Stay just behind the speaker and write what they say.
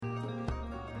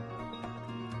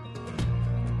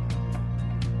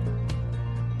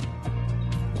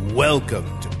Welcome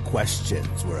to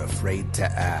Questions We're Afraid to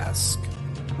Ask.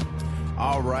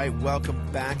 All right,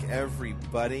 welcome back,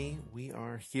 everybody. We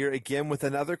are here again with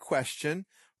another question.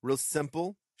 Real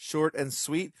simple, short and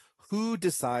sweet. Who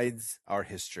decides our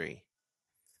history?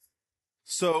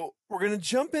 So we're going to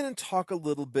jump in and talk a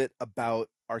little bit about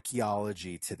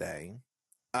archaeology today,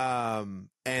 and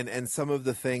some of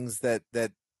the things that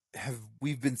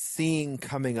we've been seeing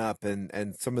coming up,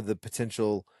 and some of the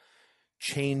potential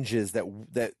changes that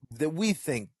we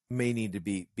think may need to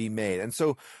be made. And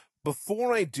so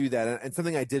before I do that, and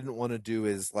something I didn't want to do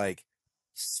is like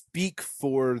speak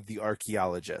for the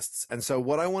archaeologists. And so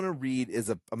what I want to read is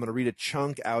I'm going to read a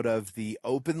chunk out of the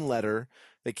open letter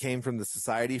that came from the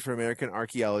Society for American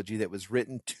Archaeology that was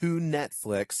written to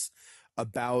Netflix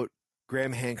about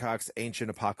Graham Hancock's Ancient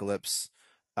Apocalypse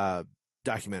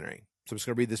documentary. So I'm just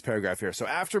going to read this paragraph here. So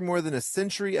after more than a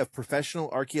century of professional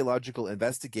archaeological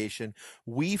investigation,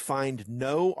 we find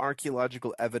no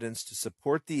archaeological evidence to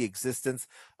support the existence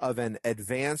of an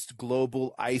advanced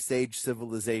global Ice Age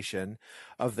civilization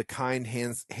of the kind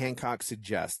Hancock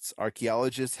suggests.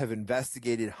 Archaeologists have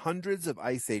investigated hundreds of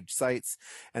Ice Age sites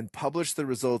and published the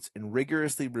results in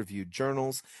rigorously reviewed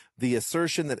journals. The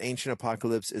assertion that Ancient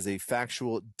Apocalypse is a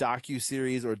factual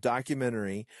docuseries or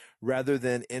documentary rather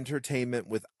than entertainment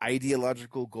with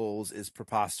ideological goals is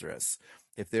preposterous.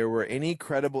 If there were any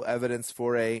credible evidence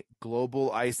for a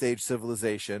global Ice Age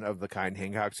civilization of the kind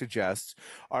Hancock suggests,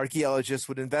 archaeologists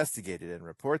would investigate it and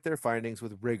report their findings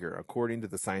with rigor according to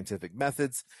the scientific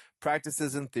methods,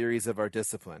 practices, and theories of our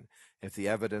discipline. If the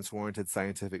evidence warranted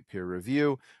scientific peer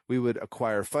review, we would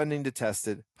acquire funding to test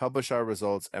it, publish our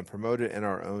results, and promote it in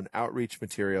our own outreach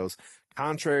materials.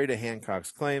 Contrary to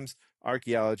Hancock's claims,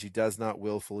 archaeology does not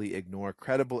willfully ignore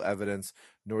credible evidence,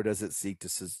 nor does it seek to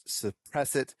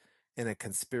suppress it in a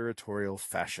conspiratorial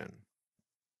fashion.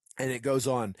 And it goes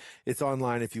on. It's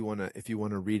online if you want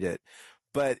to read it.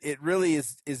 But it really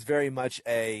is very much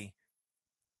there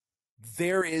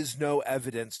is no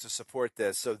evidence to support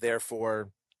this, so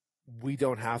therefore we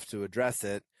don't have to address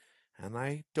it. And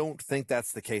I don't think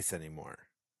that's the case anymore.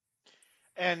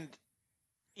 And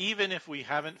even if we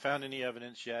haven't found any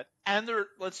evidence yet, and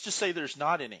let's just say there's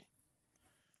not any,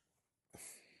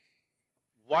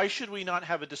 why should we not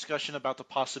have a discussion about the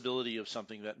possibility of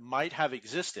something that might have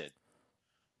existed?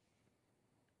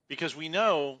 Because we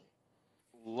know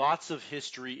lots of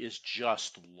history is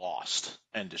just lost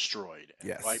and destroyed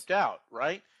and wiped out,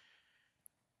 right?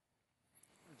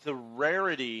 The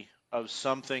rarity of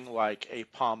something like a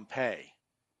Pompeii,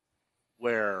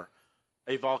 where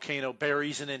a volcano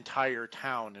buries an entire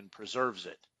town and preserves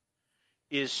it,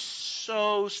 is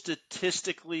so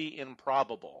statistically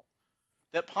improbable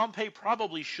that Pompeii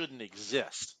probably shouldn't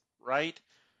exist, right?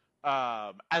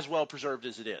 As well preserved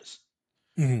as it is.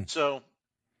 Mm-hmm. So,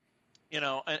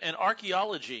 and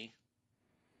archaeology,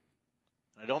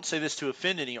 and I don't say this to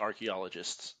offend any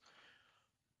archaeologists,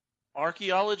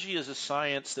 archaeology is a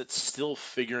science that's still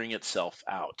figuring itself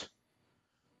out.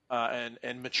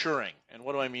 And maturing. And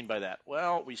what do I mean by that?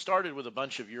 Well, we started with a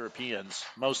bunch of Europeans,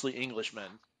 mostly Englishmen,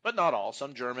 but not all,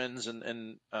 some Germans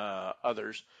and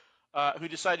others, who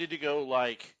decided to go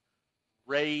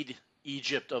raid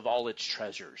Egypt of all its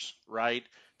treasures, right?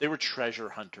 They were treasure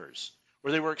hunters,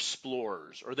 or they were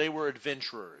explorers, or they were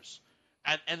adventurers.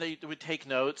 And they would take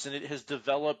notes, and it has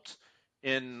developed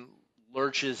in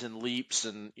lurches and leaps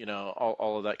and,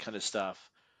 all of that kind of stuff.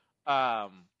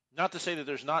 Not to say that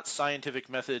there's not scientific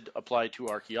method applied to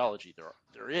archaeology.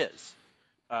 There is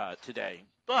today,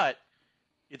 but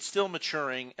it's still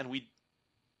maturing, and we're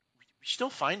still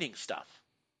finding stuff.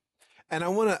 And I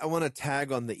want to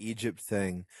tag on the Egypt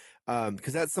thing,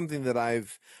 because that's something that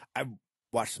I've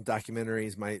watched some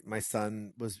documentaries. My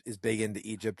son is big into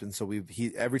Egypt, and so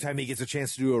every time he gets a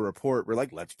chance to do a report, we're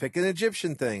like, let's pick an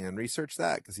Egyptian thing and research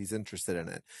that because he's interested in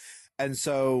it. And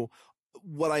so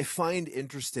what I find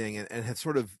interesting and have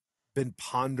sort of been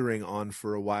pondering on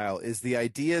for a while is the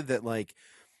idea that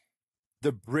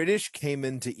the British came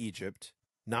into Egypt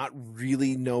not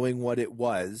really knowing what it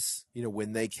was,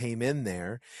 when they came in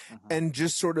there, and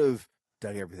just sort of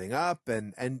dug everything up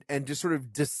and just sort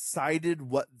of decided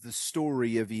what the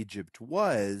story of Egypt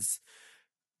was,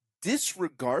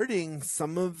 disregarding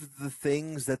some of the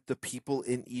things that the people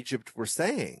in Egypt were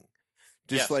saying.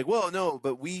 Just well, no,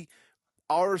 but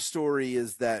our story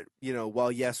is that,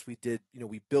 while yes, we did,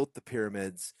 we built the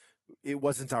pyramids, it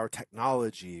wasn't our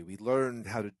technology. We learned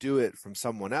how to do it from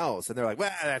someone else. And they're like,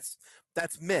 well,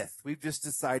 that's myth. We've just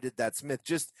decided that's myth.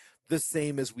 Just the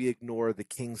same as we ignore the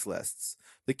King's Lists.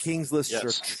 The King's Lists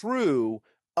are true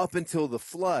up until the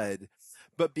flood,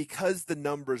 But because the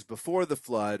numbers before the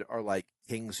flood are like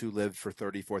kings who lived for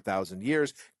 34,000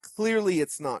 years, clearly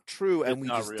it's not true, and It's we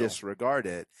not just real. disregard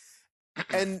it.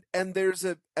 And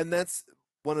that's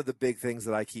one of the big things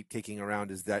that I keep kicking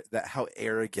around is that how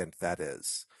arrogant that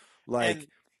is. Like And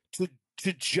to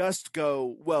to just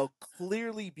go, well,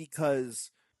 clearly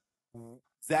because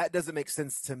that doesn't make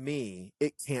sense to me,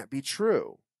 it can't be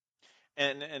true.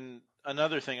 and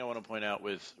another thing I want to point out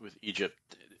with Egypt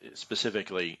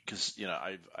specifically, because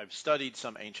I've studied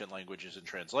some ancient languages in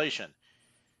translation.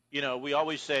 We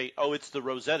always say, oh, it's the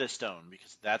Rosetta Stone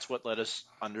because that's what let us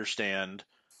understand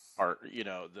our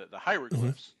the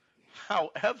Hmm. hieroglyphs.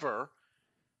 However,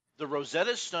 the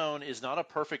Rosetta Stone is not a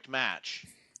perfect match,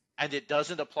 and it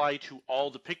doesn't apply to all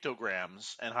the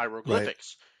pictograms and Right.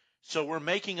 hieroglyphics. So we're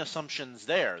making assumptions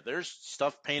there. There's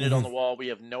stuff painted on Hmm. the wall. We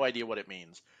have no idea what it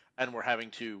means, and we're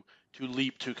having to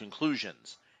leap to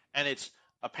conclusions. And it's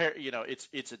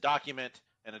a document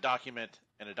and a document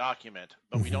and a document,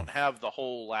 but we Hmm. don't have the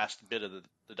whole last bit of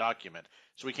the document,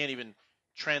 so we can't even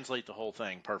translate the whole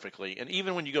thing perfectly. And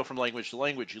even when you go from language to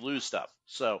language, you lose stuff.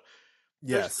 So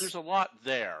there's Yes. a lot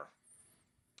there.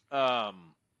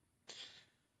 Um,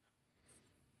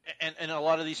 and a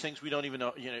lot of these things we don't even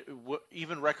know.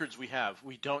 Even records we have,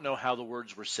 we don't know how the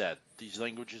words were said. These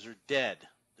languages are dead.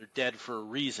 They're dead for a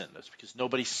reason. That's because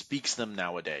nobody speaks them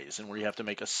nowadays, and we have to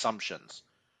make assumptions.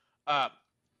 Uh,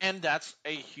 and that's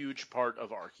a huge part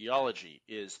of archaeology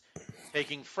is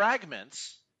taking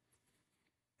fragments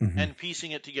Hmm. and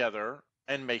piecing it together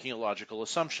and making a logical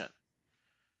assumption.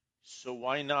 So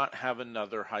why not have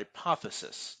another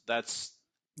hypothesis?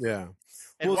 Yeah.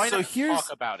 And Well, why so not talk here's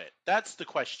about it? That's the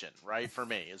question, right? For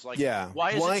me, is like, yeah.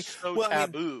 why is it Why? so Well, I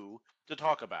mean, taboo to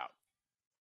talk about?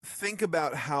 think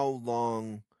about how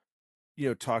long,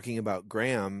 talking about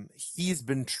Graham, he's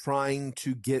been trying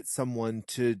to get someone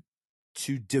to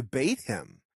debate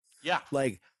him. Yeah,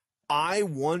 Like, I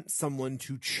want someone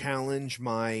to challenge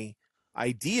my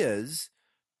ideas.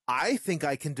 I think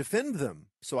I can defend them.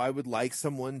 So I would like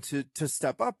someone to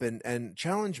step up and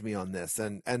challenge me on this.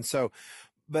 And so,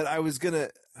 but I was gonna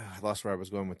I lost where I was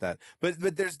going with that. But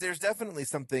there's definitely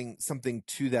something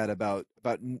to that about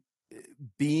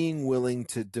being willing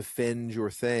to defend your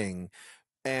thing.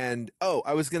 And oh,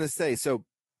 I was gonna say, so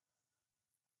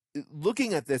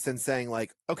looking at this and saying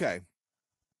like, okay,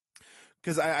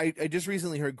 because I just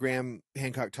recently heard Graham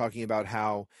Hancock talking about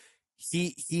how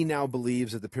he now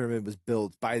believes that the pyramid was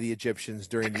built by the Egyptians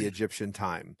during the Egyptian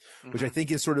time, which I hmm think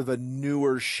is sort of a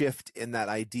newer shift in that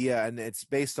idea, and it's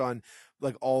based on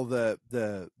like all the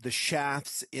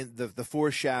shafts in the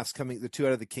four shafts coming, the two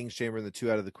out of the king's chamber and the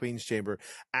two out of the queen's chamber,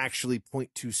 actually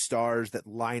point to stars that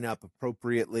line up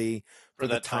appropriately for for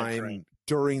the that time frame. time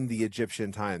during the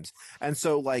Egyptian times. And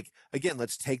so, like, again,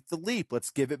 let's take the leap.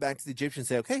 Let's give it back to the Egyptians.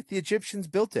 Say, okay, the Egyptians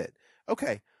built it.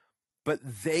 Okay. But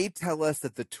they tell us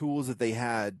that the tools that they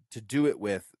had to do it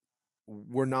with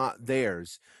were not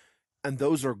theirs, and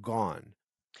those are gone.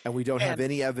 And we don't have And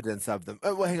any evidence of them.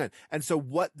 Oh, well, hang on. And so,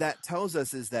 what that tells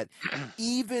us is that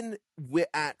even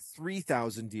at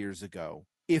 3,000 years ago,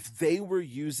 if they were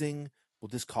using, we'll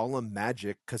just call them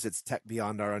magic because it's tech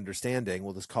beyond our understanding,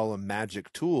 we'll just call them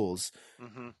magic tools.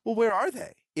 hmm Well, where are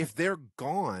they? If they're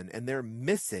gone and they're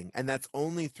missing, and that's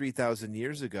only 3,000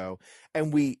 years ago,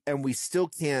 and we still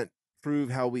can't prove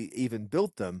how we even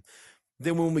built them,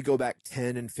 then when we go back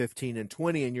 10 and 15 and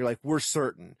 20 and you're like, we're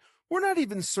certain. We're not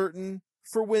even certain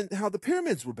for when how the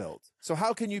pyramids were built. So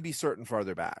how can you be certain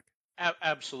farther back?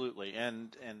 absolutely.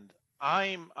 And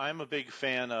I'm a big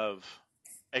fan of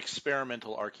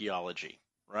experimental archaeology,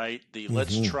 right? The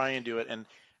let's Mm-hmm. try and do it. And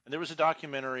there was a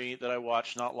documentary that I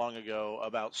watched not long ago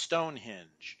about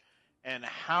Stonehenge and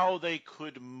how they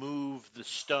could move the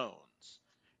stones.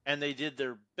 And they did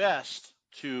their best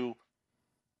to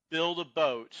build a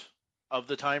boat of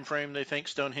the time frame they think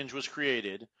Stonehenge was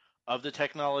created, of the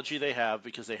technology they have,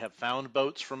 because they have found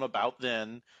boats from about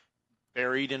then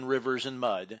buried in rivers and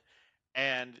mud.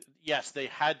 And yes, they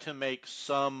had to make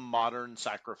some modern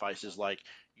sacrifices, like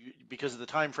because of the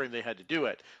time frame they had to do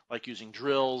it, like using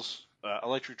drills,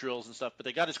 electric drills and stuff. But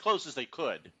they got as close as they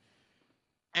could,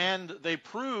 and they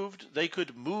proved they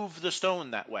could move the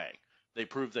stone that way. They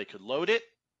proved they could load it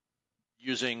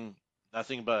using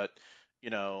nothing but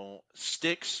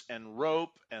sticks and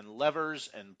rope and levers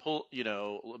and pull,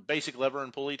 basic lever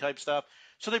and pulley type stuff.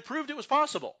 So they proved it was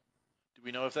possible. Do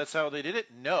we know if that's how they did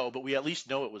it? No, but we at least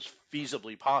know it was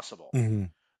feasibly possible. Mm-hmm.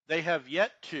 They have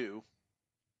yet to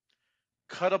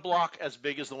cut a block as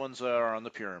big as the ones that are on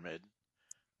the pyramid,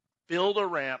 build a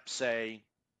ramp, say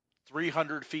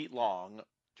 300 feet long,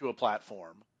 to a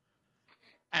platform,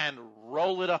 and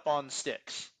roll it up on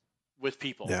sticks with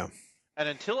people Yeah. And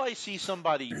until I see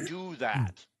somebody do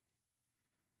that,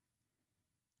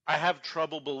 I have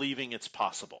trouble believing it's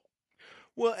possible.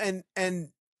 Well,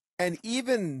 and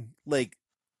even like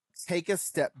take a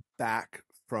step back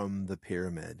from the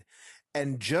pyramid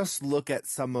and just look at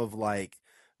some of like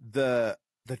the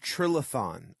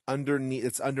trilithon underneath.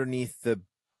 It's underneath the,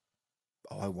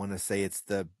 oh, I want to say it's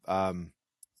the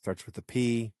starts with the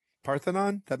P,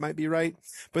 Parthenon. That might be right.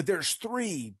 But there's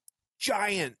three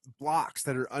giant blocks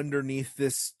that are underneath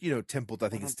this, temple. I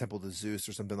think it's Temple to Zeus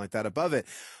or something like that above it.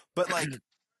 But like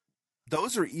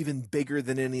those are even bigger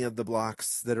than any of the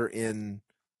blocks that are in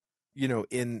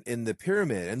the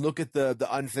pyramid. And look at the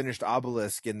unfinished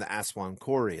obelisk in the Aswan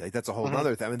Quarry. Like that's a whole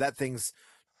nother thing. I mean, that thing's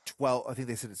 12, I think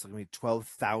they said it's going to be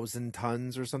 12,000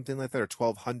 tons or something like that, or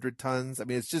 1,200 tons. I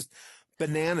mean, it's just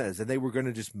bananas, and they were going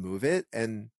to just move it,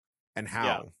 and how?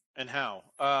 Yeah, and how?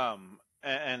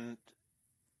 And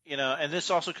and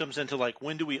this also comes into like,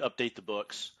 when do we update the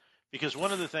books? Because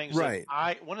one of the things Right.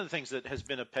 one of the things that has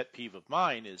been a pet peeve of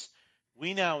mine is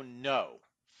we now know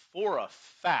for a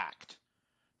fact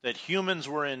that humans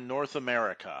were in North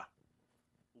America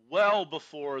well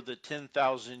before the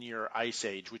 10,000 year ice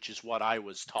age, which is what I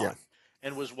was taught, Yeah.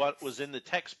 and was what was in the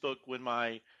textbook when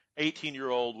my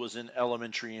 18-year-old was in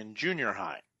elementary and junior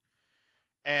high.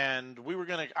 And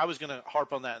I was gonna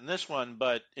harp on that in this one,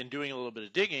 but in doing a little bit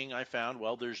of digging, I found,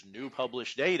 well, there's new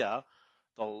published data.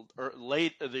 The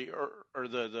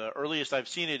earliest I've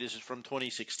seen it is from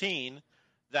 2016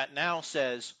 that now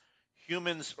says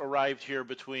humans arrived here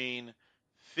between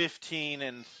 15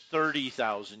 and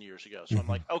 30,000 years ago. So I'm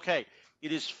like, okay,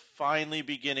 it is finally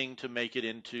beginning to make it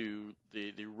into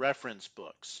the reference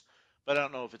books, but I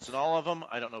don't know if it's in all of them.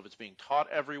 I don't know if it's being taught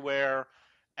everywhere.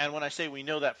 And when I say we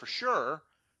know that for sure,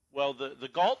 well, the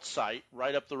Galt site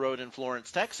right up the road in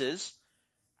Florence, Texas,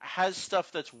 has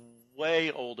stuff that's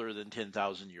way older than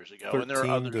 10,000 years ago. And there are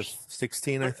 13 to others,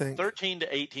 16, I think. 13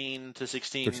 to 18 to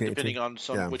 16, 13, depending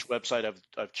 18. on which website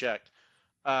I've checked.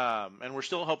 And we're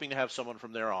still hoping to have someone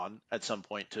from there on at some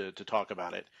point to talk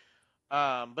about it.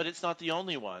 But it's not the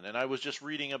only one. And I was just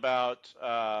reading about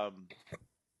a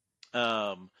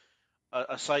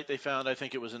site they found, I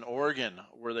think it was in Oregon,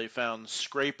 where they found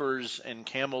scrapers and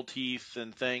camel teeth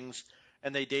and things,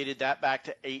 and they dated that back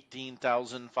to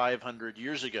 18,500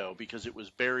 years ago because it was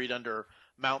buried under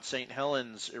Mount St.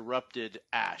 Helens erupted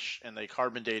ash, and they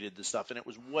carbon dated the stuff, and it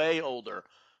was way older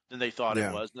than they thought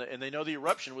it was, and they know the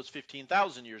eruption was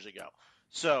 15,000 years ago.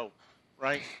 So,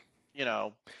 right,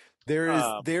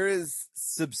 there is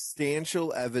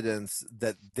substantial evidence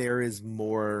that there is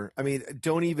more. I mean,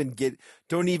 don't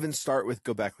even start with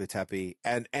Göbekli Tepe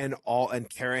and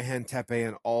Karahan Tepe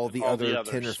and all the other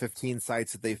 10 or 15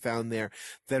 sites that they found there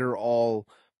that are all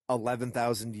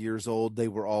 11,000 years old. They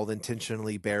were all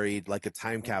intentionally buried like a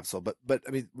time capsule. But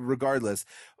I mean, regardless,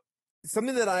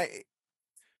 something that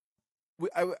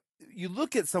you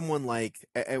look at someone like,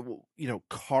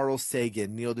 Carl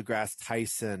Sagan, Neil deGrasse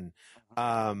Tyson,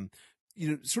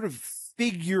 sort of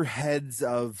figureheads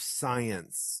of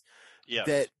science,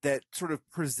 yes, that sort of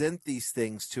present these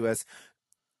things to us.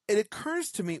 It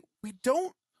occurs to me, we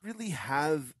don't really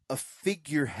have a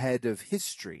figurehead of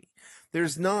history.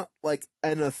 There's not like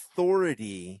an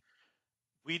authority.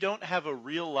 We don't have a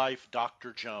real life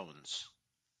Dr. Jones.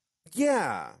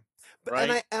 Yeah. But,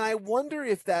 right? and I wonder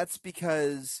if that's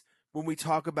because when we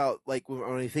talk about, like,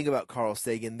 when we think about Carl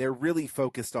Sagan, they're really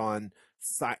focused on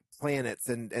planets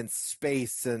and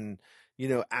space and,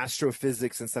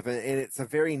 astrophysics and stuff. And it's a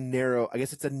very narrow, I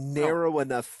guess it's a narrow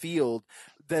enough field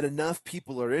that enough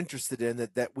people are interested in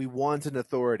that we want an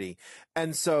authority.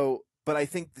 And so, but I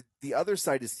think the other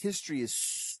side is history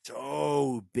is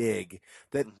so big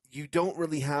that you don't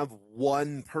really have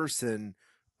one person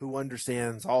who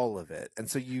understands all of it. And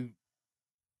so you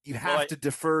have to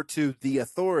defer to the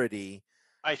authority.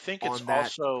 I think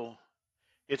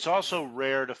it's also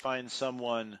rare to find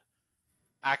someone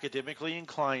academically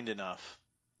inclined enough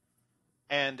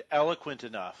and eloquent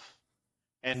enough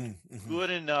and good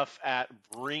enough at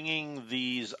bringing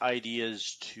these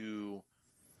ideas to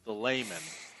the layman.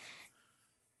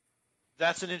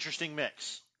 That's an interesting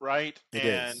mix, right? It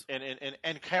is.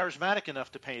 And charismatic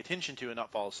enough to pay attention to and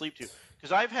not fall asleep to.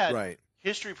 Because I've had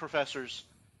history professors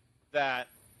that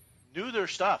knew their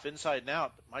stuff inside and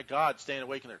out, but my God, staying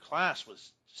awake in their class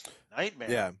was just a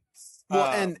nightmare. Yeah.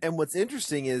 Well, and what's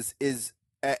interesting is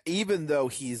even though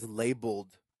he's labeled,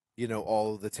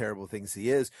 all of the terrible things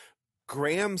he is,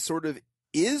 Graham sort of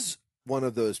is one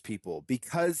of those people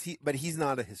because he's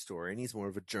not a historian. He's more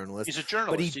of a journalist. He's a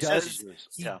journalist. But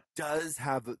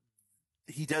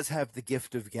he does have the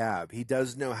gift of gab. He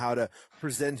does know how to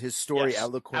present his story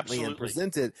eloquently and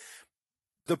present it.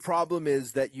 The problem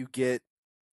is that you get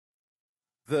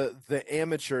the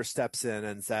amateur steps in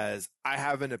and says, I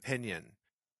have an opinion.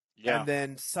 Yeah. And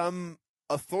then some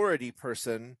authority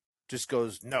person just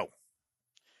goes, no,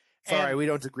 sorry, And we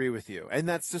don't agree with you. And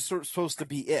that's just sort of supposed to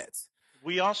be it.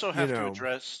 we also You have to know,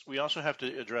 address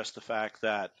the fact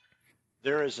that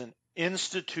there is an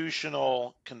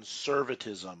institutional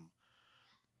conservatism,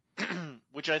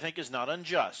 which I think is not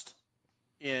unjust,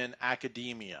 in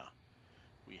academia.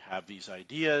 We have these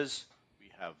ideas,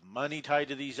 we have money tied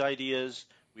to these ideas,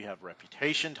 we have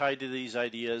reputation tied to these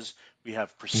ideas, we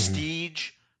have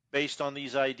prestige based on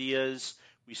these ideas,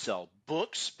 we sell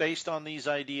books based on these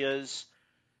ideas,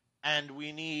 and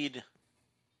we need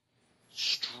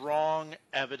strong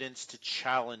evidence to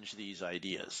challenge these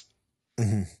ideas.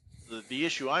 Mhm. The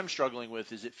issue I'm struggling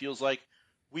with is it feels like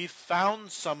we've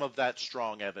found some of that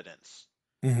strong evidence.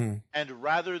 Mhm. And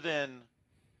rather than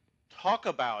talk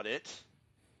about it,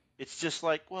 it's just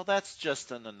like, well, that's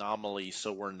just an anomaly,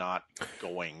 so we're not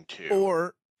going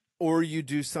to. Or you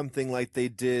do something like they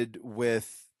did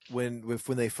with when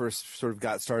they first sort of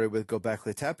got started with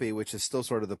Göbekli Tepe, which is still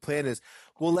sort of the plan is,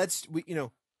 well,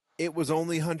 it was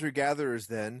only hunter gatherers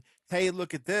then. Hey,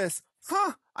 look at this.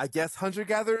 Huh, I guess hunter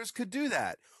gatherers could do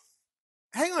that.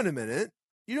 Hang on a minute.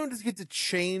 You don't just get to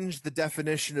change the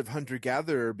definition of hunter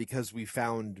gatherer because we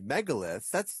found megaliths.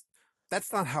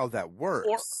 That's not how that Or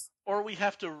works. or we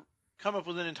have to come up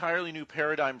with an entirely new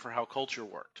paradigm for how culture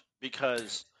worked,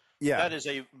 because Yeah. that is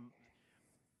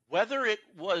whether it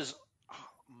was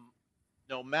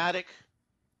nomadic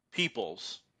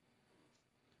peoples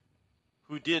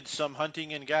who did some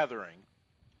hunting and gathering,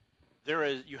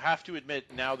 you have to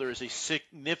admit now there is a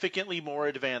significantly more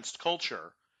advanced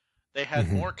culture. They had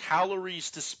Mhm. more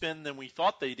calories to spend than we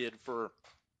thought they did for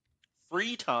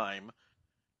free time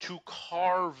to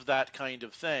carve that kind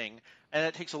of thing, and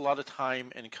it takes a lot of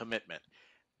time and commitment.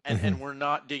 And Mhm. we're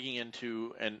not digging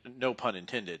into, and no pun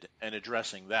intended, and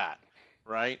addressing that,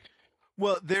 right?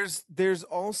 Well, there's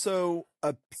also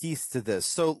a piece to this.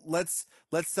 So let's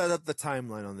set up the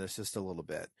timeline on this just a little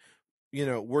bit.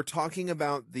 We're talking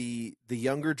about the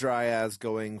younger dryads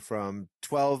going from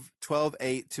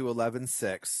 12,8 to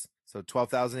 11,6. So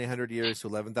 12,800 years to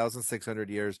 11,600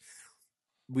 years.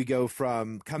 We go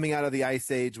from coming out of the ice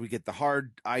age, we get the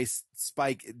hard ice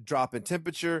spike drop in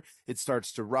temperature. It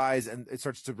starts to rise, and it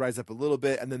starts to rise up a little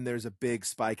bit, and then there's a big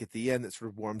spike at the end that sort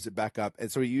of warms it back up.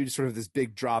 And so you just sort of this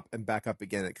big drop and back up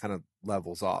again. It kind of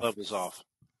levels off. Levels off.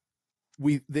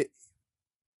 The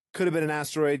could have been an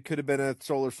asteroid, could have been a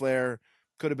solar flare,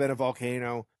 could have been a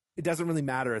volcano. It doesn't really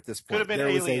matter at this Could have point. been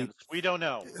There was a aliens. We don't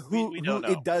know. We who don't know.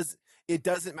 it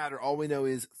doesn't matter. All we know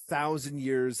is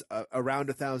around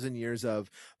 1,000 years of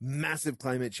massive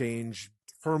climate change,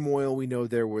 turmoil. We know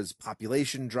there was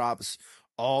population drops.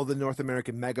 All the North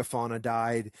American megafauna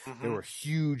died. There were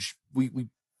huge, we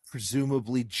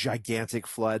presumably gigantic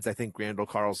floods. I think Randall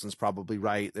Carlson's probably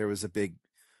right. There was a big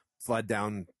flood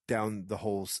down the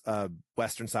whole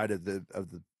western side of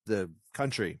the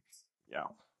country. Yeah.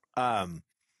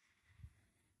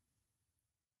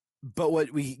 But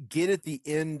what we get at the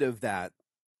end of that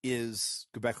is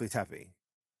Göbekli Tepe.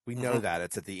 We know that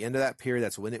it's at the end of that period.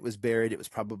 That's when it was buried. It was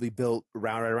probably built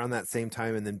right around that same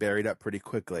time and then buried up pretty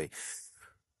quickly.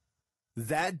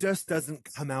 That just doesn't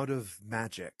come out of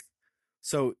magic.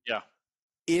 So Yeah.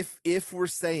 if we're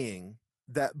saying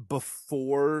that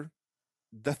before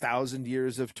the 1,000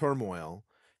 years of turmoil,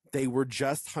 they were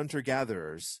just hunter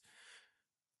gatherers,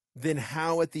 then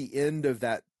how at the end of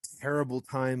that terrible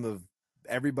time of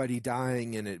everybody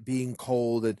dying and it being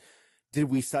cold, and did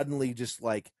we suddenly just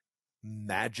like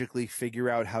magically figure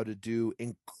out how to do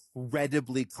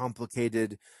incredibly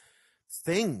complicated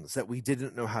things that we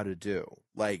didn't know how to do,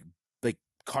 like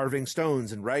carving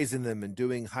stones and rising them and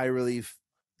doing high relief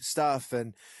stuff,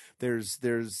 and there's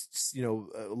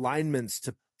alignments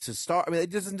to start. I mean,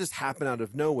 it doesn't just happen out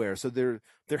of nowhere. So there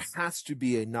has to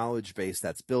be a knowledge base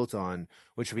that's built on,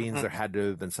 which means there had to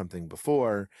have been something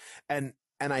before. And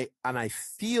I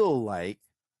feel like,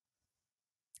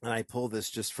 and I pull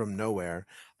this just from nowhere,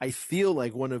 I feel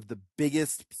like one of the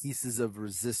biggest pieces of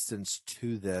resistance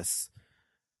to this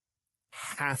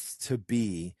has to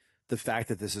be the fact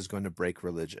that this is going to break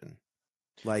religion.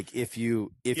 Like if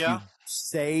you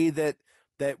say that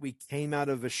we came out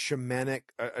of a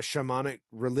shamanic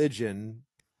religion,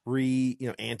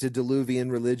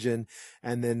 antediluvian religion,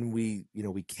 and then we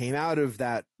came out of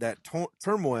that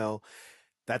turmoil.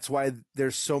 That's why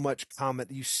there's so much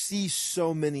you see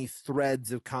so many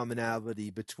threads of commonality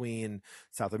between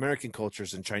South American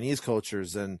cultures and Chinese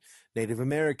cultures and Native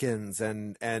Americans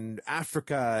and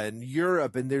Africa and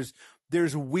Europe. And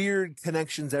there's weird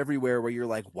connections everywhere where you're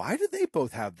like, why do they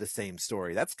both have the same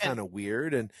story? That's And kind of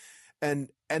weird. And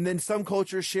then some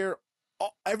cultures share,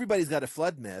 everybody's got a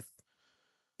flood myth,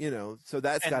 so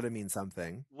that's got and to mean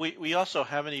something. we also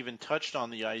haven't even touched on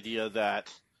the idea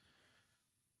that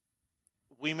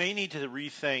we may need to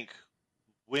rethink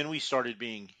when we started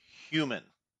being human,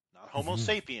 not Homo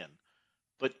Mhm. sapien,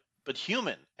 but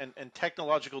human and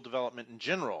technological development in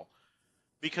general,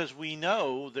 because we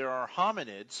know there are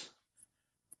hominids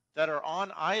that are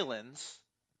on islands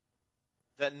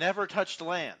that never touched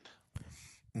land,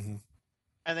 Mhm.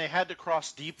 and they had to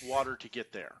cross deep water to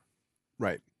get there.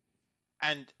 Right.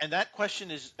 And that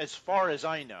question is, as far as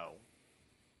I know,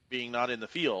 being not in the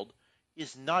field,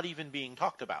 is not even being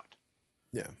talked about.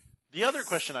 Yeah. The other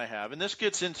question I have, and this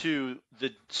gets into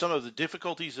some of the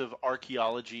difficulties of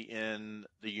archaeology in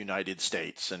the United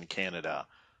States and Canada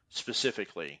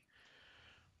specifically.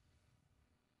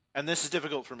 And this is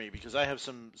difficult for me because I have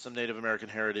some Native American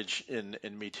heritage in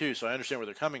me too, so I understand where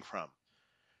they're coming from.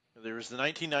 There was the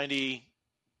 1990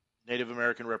 Native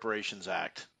American Reparations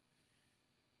Act,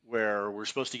 where we're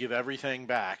supposed to give everything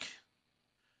back,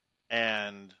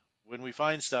 and when we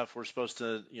find stuff, we're supposed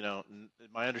to,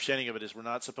 my understanding of it is we're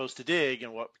not supposed to dig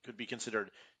in what could be considered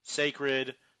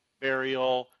sacred,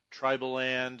 burial, tribal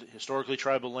land, historically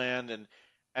tribal land, and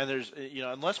there's,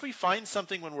 unless we find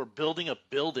something when we're building a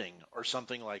building or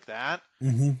something like that,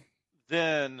 Mm-hmm.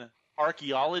 then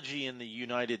archaeology in the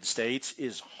United States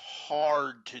is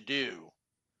hard to do.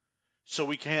 So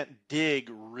we can't dig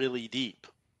really deep,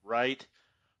 right?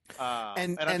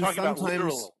 And I'm And talking about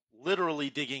sometimes, literally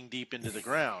digging deep into the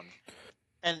ground.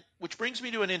 And which brings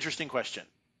me to an interesting question.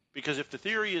 Because if the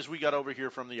theory is we got over here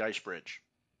from the ice bridge,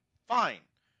 fine.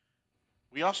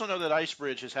 We also know that ice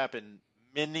bridge has happened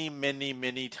many, many,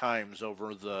 many times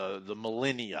over the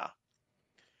millennia.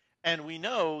 And we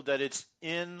know that it's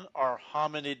in our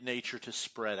hominid nature to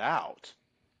spread out.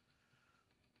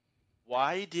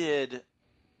 Why did,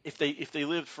 if they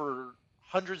lived for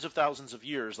hundreds of thousands of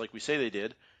years, like we say they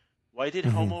did, why did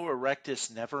Mhm. Homo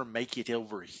erectus never make it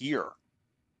over here?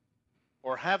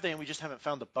 Or have they, and we just haven't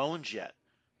found the bones yet?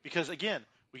 Because again,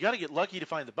 we got to get lucky to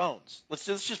find the bones. Let's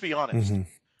just be honest, Mhm.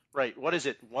 right? What is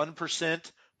it?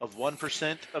 1% of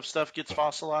 1% of stuff gets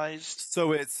fossilized. So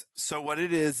what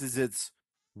it is it's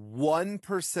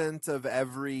 1% of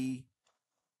every,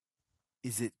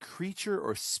 is it creature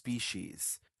or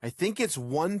species? I think it's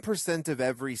 1% of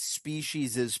every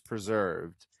species is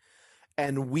preserved,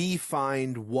 and we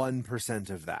find 1%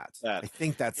 of that. That, I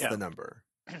think that's yeah. the number.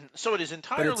 So it is But it's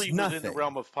entirely within the nothing.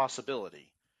 realm of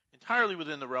possibility. Entirely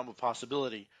within the realm of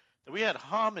possibility that we had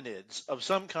hominids of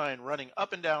some kind running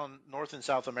up and down North and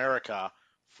South America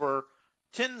for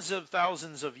tens of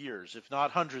thousands of years, if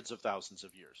not hundreds of thousands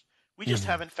of years. We just Mhm.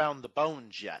 haven't found the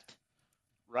bones yet,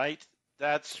 right?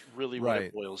 That's really what it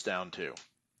Right. boils down to.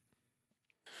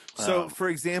 So, for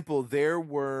example, there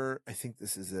were, I think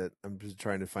this is it. I'm just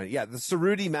trying to find it. Yeah, the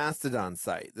Cerruti Mastodon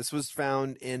site. This was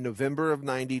found in November of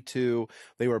 92.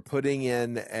 They were putting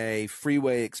in a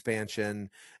freeway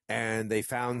expansion and they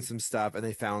found some stuff and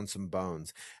they found some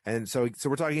bones. And so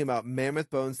we're talking about mammoth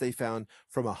bones they found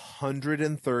from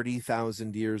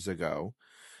 130,000 years ago.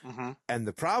 Mm-hmm. And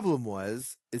the problem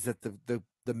is that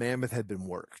the mammoth had been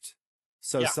worked.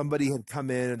 So Yeah. somebody had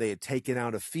come in and they had taken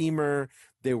out a femur.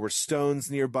 There were stones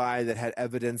nearby that had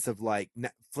evidence of like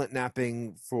flint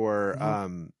knapping for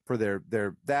their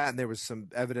that, and there was some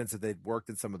evidence that they'd worked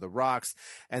in some of the rocks,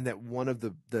 and that one of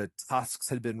the tusks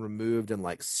had been removed and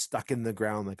like stuck in the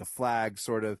ground like a flag,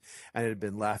 sort of, and it had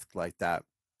been left like that.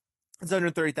 It's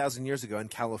 130,000 years ago in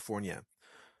California.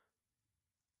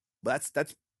 That's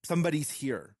somebody's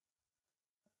here.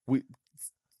 We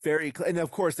and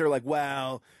of course they're like,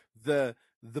 well, the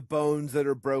bones that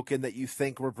are broken that you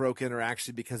think were broken are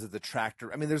actually because of the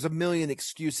tractor. I mean, there's a million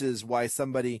excuses why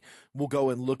somebody will go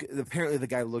and look. Apparently the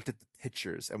guy looked at the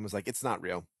pictures and was like, it's not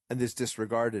real, and just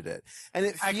disregarded it. And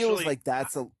it feels Actually, like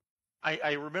that's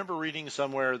I remember reading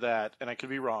somewhere that, and I could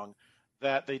be wrong,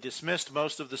 that they dismissed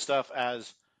most of the stuff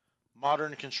as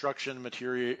modern construction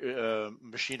material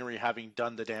machinery having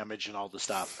done the damage and all the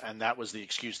stuff, and that was the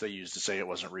excuse they used to say it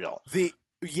wasn't real.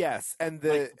 yes, and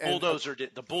the bulldozer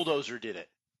did it.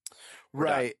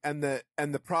 Right, and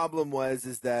the problem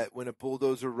is that when a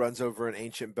bulldozer runs over an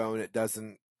ancient bone, it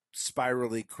doesn't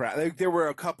spirally crack. There were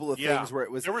a couple of things where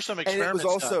it was. There were some and it was experiments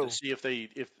also done to see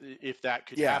if that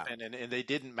could happen, and they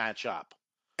didn't match up.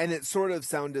 And it sort of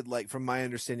sounded like, from my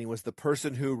understanding, was the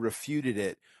person who refuted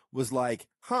it was like,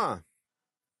 huh,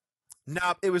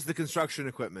 no, it was the construction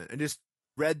equipment, and just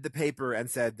read the paper and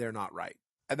said they're not right.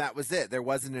 and that was it. There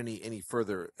wasn't any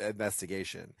further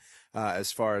investigation,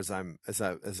 as far as I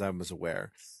was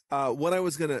aware.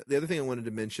 The other thing I wanted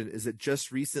to mention is that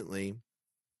just recently,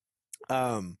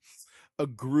 um, a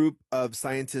group of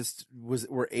scientists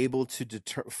were able to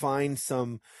find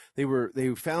some.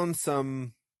 They found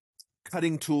some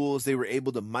cutting tools. They were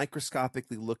able to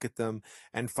microscopically look at them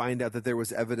and find out that there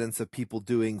was evidence of people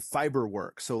doing fiber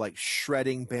work. So like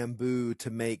shredding bamboo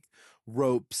to make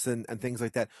ropes and things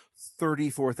like that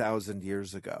 34,000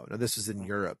 years ago. Now this was in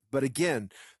Europe, but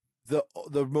again, the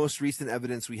most recent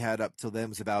evidence we had up till then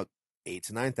was about 8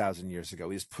 to 9,000 years ago.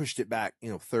 We just pushed it back,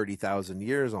 30,000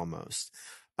 years almost.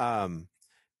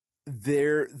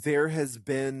 There has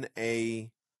been I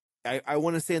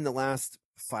want to say in the last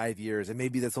 5 years, and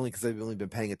maybe that's only because I've only been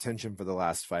paying attention for the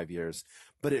last 5 years,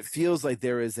 but it feels like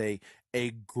there is a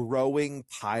growing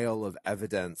pile of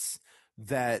evidence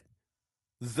that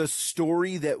the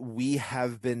story that we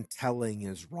have been telling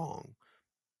is wrong.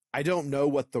 I don't know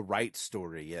what the right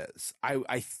story is.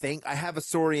 I think I have a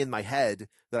story in my head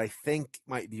that I think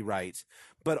might be right,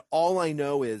 but all I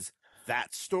know is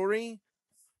that story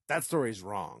is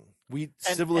wrong.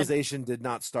 Civilization did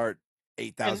not start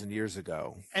 8,000 years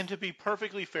ago. And to be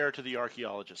perfectly fair to the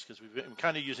archaeologists, because we've been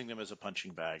kind of using them as a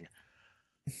punching bag,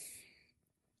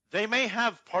 they may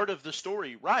have part of the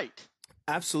story right.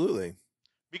 Absolutely.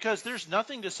 Because there's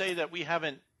nothing to say that we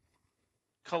haven't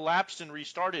collapsed and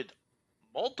restarted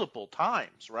multiple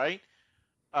times, right?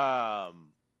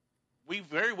 We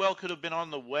very well could have been on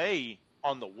the way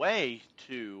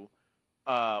to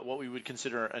what we would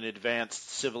consider an advanced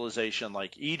civilization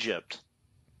like Egypt,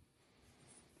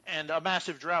 and a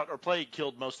massive drought or plague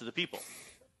killed most of the people.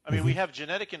 I mean, we have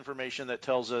genetic information that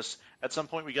tells us at some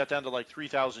point we got down to like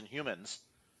 3,000 humans,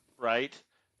 right?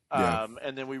 Yeah.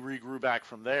 And then we regrew back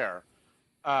from there.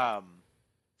 And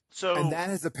that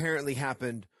has apparently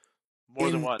happened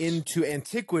more than once into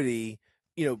antiquity,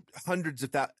 hundreds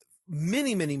of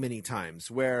many times,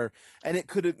 and it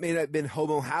could have been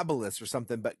Homo habilis or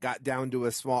something, but got down to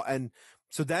a small, and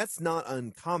so that's not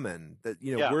uncommon that,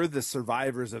 we're the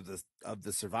survivors of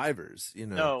the survivors,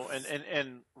 No,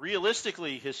 and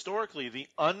realistically, historically, the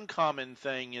uncommon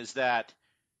thing is that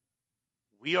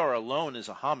we are alone as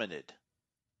a hominid.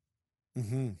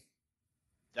 Mm-hmm.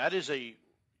 That is a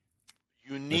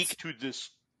unique to this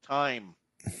time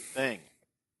thing.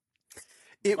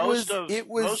 Most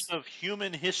of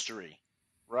human history,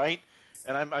 right?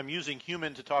 And I'm using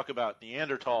human to talk about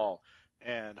Neanderthal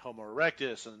and Homo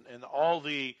erectus and all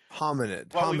the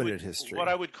hominid history. What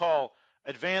I would call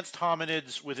advanced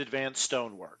hominids with advanced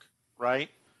stonework, right?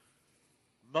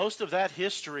 Most of that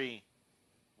history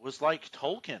was like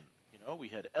Tolkien. We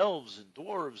had elves and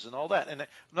dwarves and all that. And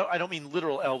no, I don't mean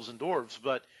literal elves and dwarves,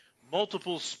 but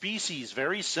multiple species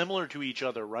very similar to each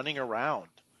other running around,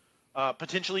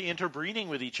 potentially interbreeding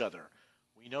with each other.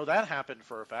 We know that happened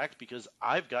for a fact because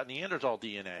I've got Neanderthal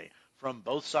DNA from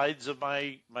both sides of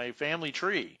my family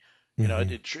tree. The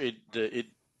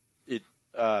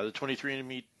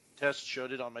 23andMe test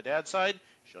showed it on my dad's side,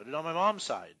 showed it on my mom's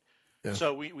side. Yeah.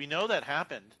 So we know that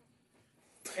happened.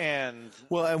 And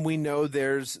we know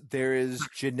there is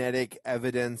genetic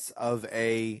evidence of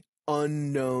a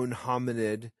unknown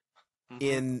hominid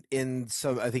in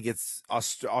some, I think it's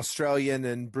Australian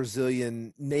and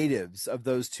Brazilian natives of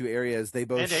those two areas. They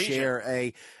both share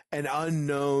an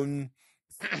unknown,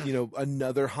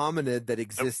 another hominid that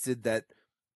existed that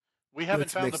we haven't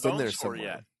found the bones for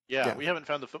yet. Yeah, we haven't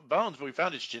found the bones, but we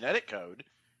found its genetic code,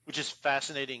 which is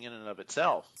fascinating in and of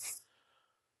itself.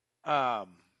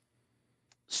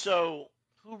 So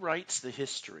who writes the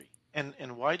history,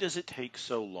 and why does it take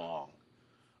so long?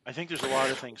 I think there's a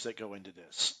lot of things that go into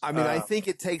this. I mean, I think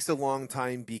it takes a long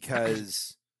time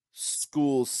because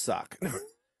schools suck.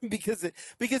 because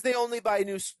they only buy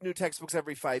new textbooks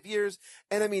every 5 years,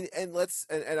 and I mean, and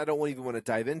I don't even want to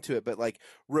dive into it, but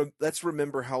let's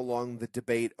remember how long the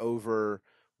debate over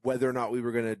whether or not we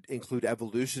were going to include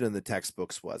evolution in the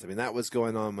textbooks was. I mean, that was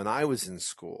going on when I was in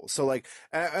school. So and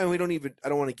I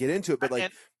don't want to get into it,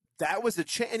 but that was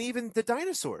and even the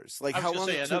dinosaurs. How long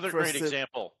it took another great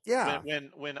example. Yeah.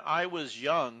 When I was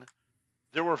young,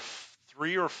 there were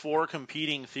 3 or 4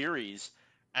 competing theories,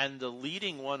 and the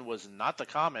leading one was not the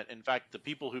comet. In fact, the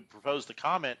people who proposed the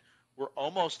comet were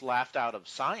almost laughed out of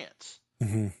science.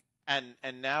 Mm-hmm.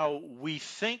 And now we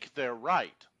think they're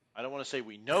right. I don't want to say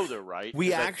we know they're right.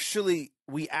 We actually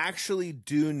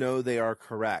do know they are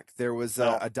correct. There was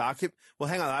a document. Well,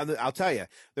 hang on. I'll tell you.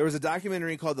 There was a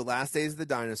documentary called The Last Days of the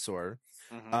Dinosaur.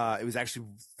 Mm-hmm. It was actually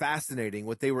fascinating.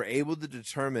 What they were able to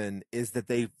determine is that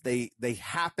they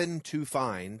happened to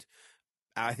find,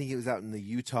 I think it was out in the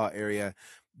Utah area,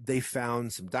 they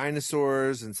found some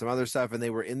dinosaurs and some other stuff, and they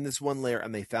were in this one layer,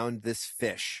 and they found this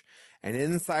fish. And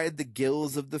inside the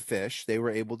gills of the fish, they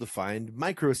were able to find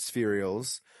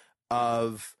microspherules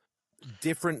of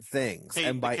different things.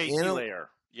 And The KT layer.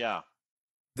 Yeah.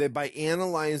 by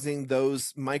analyzing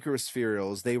those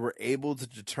microspherules, they were able to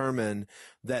determine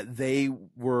that they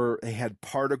had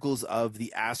particles of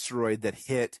the asteroid that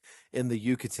hit in the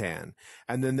Yucatan.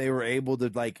 And then they were able to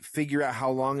like figure out how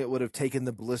long it would have taken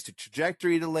the ballistic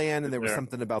trajectory to land. And there was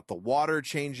something about the water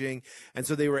changing. And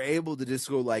so they were able to just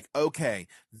go like, okay,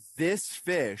 this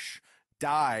fish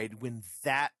died when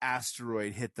that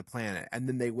asteroid hit the planet. And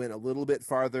then they went a little bit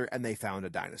farther and they found a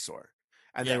dinosaur.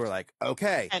 And they were like,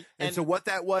 okay. And so what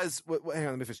that was, hang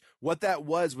on, let me finish. What that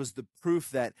was the proof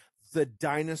that the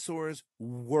dinosaurs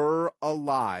were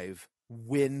alive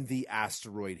when the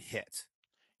asteroid hit.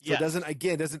 So it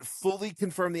doesn't fully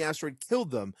confirm the asteroid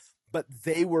killed them, but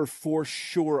they were for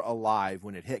sure alive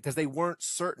when it hit because they weren't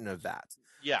certain of that.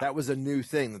 Yeah. That was a new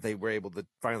thing that they were able to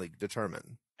finally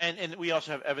determine. And we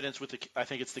also have evidence with I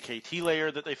think it's the KT layer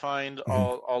that they find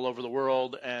all over the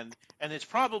world. And it's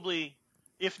probably,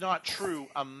 if not true,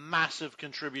 a massive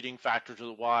contributing factor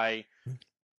to why,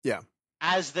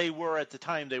 as they were at the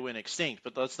time they went extinct.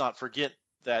 But let's not forget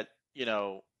that,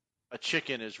 a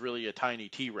chicken is really a tiny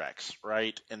T-Rex,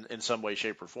 right? In some way,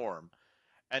 shape, or form.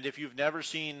 And if you've never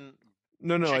seen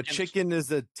a chicken is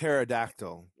a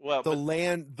pterodactyl. Well, the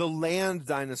land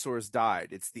dinosaurs died.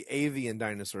 It's the avian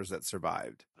dinosaurs that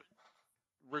survived.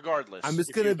 Regardless, I'm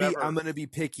gonna be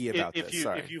picky about this.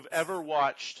 Sorry. If you've ever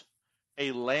watched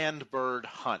a land bird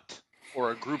hunt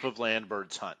or a group of land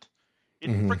birds hunt, it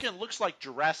freaking looks like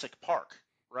Jurassic Park,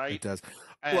 right? It does.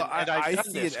 And I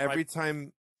see it every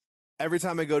time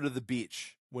I go to the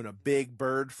beach when a big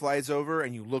bird flies over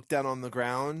and you look down on the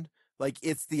ground, like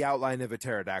it's the outline of a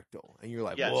pterodactyl, and you're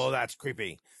like, whoa, that's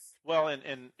creepy. Well,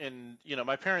 and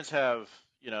my parents have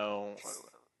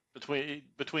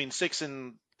between 6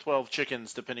 and 12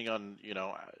 chickens, depending on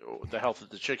the health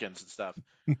of the chickens and stuff.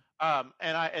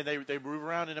 And they move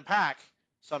around in a pack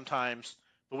sometimes,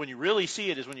 but when you really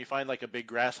see it is when you find like a big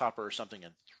grasshopper or something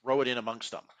and throw it in amongst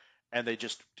them, and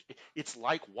it's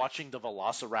like watching the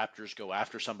velociraptors go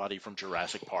after somebody from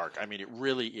Jurassic Park. I mean, it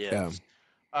really is.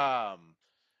 Yeah.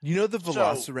 The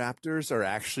velociraptors are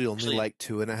actually only like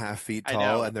 2.5 feet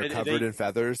tall, and they're covered in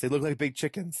feathers. They look like big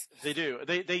chickens. They do.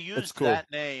 They use that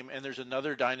name, and there's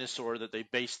another dinosaur that they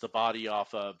base the body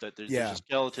off of that there's a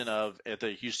skeleton of at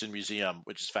the Houston Museum,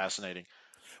 which is fascinating.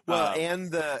 Well,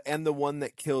 and the one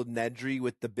that killed Nedry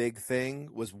with the big thing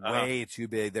was way too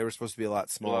big. They were supposed to be a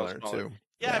lot smaller. Too.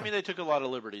 Yeah, I mean, they took a lot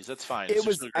of liberties. That's fine.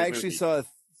 I actually saw a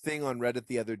thing on Reddit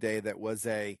the other day that was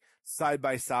a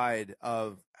side-by-side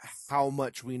of how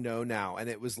much we know now, and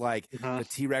it was like the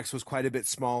T-Rex was quite a bit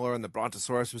smaller and the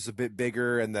Brontosaurus was a bit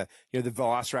bigger, and the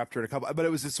Velociraptor and a couple, but it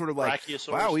was just sort of like,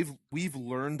 wow, we've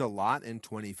learned a lot in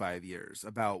 25 years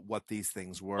about what these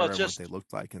things were and what they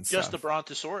looked like and stuff. Just the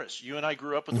Brontosaurus. You and I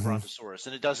grew up with the Brontosaurus,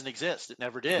 and it doesn't exist. It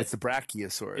never did. It's a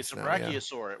Brachiosaurus. It's a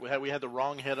Brachiosaur. Yeah. We had the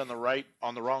wrong head on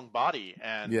the wrong body,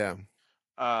 and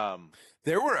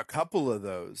there were a couple of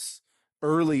those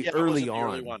early on. The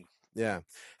early one. Yeah.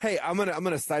 Hey, I'm gonna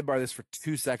sidebar this for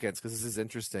 2 seconds because this is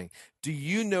interesting. Do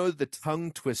you know the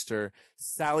tongue twister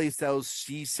 "Sally Sells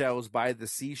She Sells by the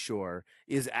Seashore"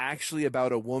 is actually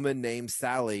about a woman named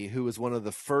Sally who was one of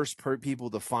the first people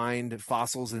to find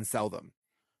fossils and sell them?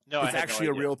 No, it's actually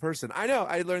a real person. I know.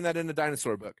 I learned that in a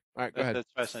dinosaur book. All right, go ahead.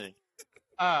 That's fascinating.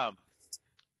 All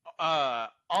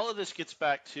of this gets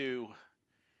back to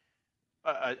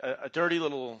a dirty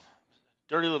little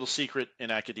secret in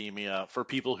academia for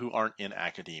people who aren't in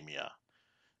academia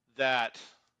that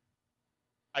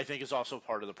I think is also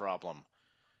part of the problem.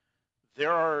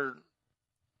 There are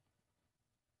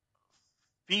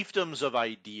fiefdoms of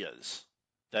ideas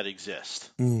that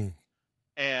exist,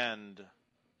 and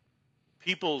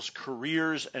people's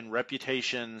careers and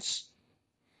reputations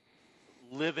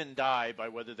live and die by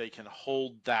whether they can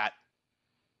hold that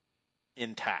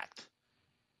intact.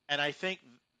 And I think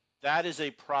that is a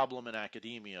problem in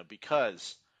academia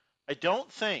because I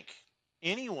don't think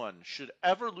anyone should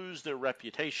ever lose their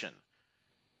reputation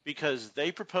because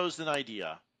they proposed an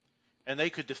idea and they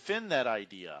could defend that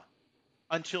idea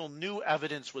until new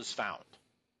evidence was found.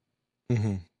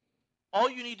 All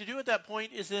you need to do at that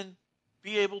point is then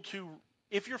be able to,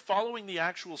 if you're following the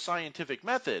actual scientific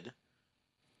method,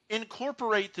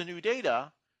 incorporate the new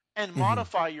data and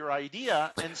modify your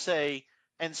idea and say,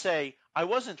 I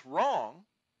wasn't wrong.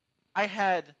 I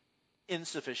had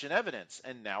insufficient evidence,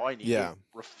 and now I need to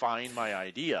refine my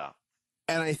idea.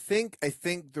 And I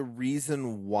think the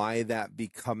reason why that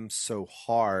becomes so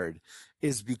hard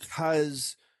is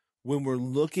because when we're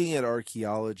looking at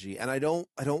archaeology, and I don't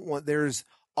want there's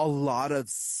a lot of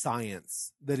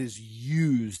science that is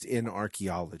used in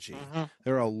archaeology. Hmm.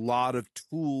 There are a lot of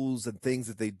tools and things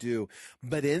that they do,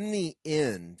 but in the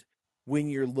end, when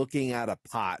you're looking at a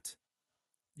pot,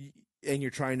 and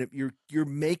you're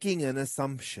making an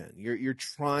assumption,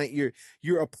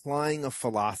 you're applying a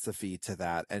philosophy to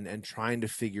that, and trying to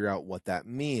figure out what that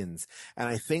means. And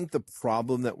I think the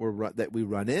problem that we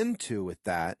run into with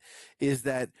that is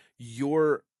that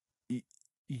you're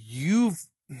you've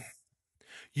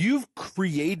you've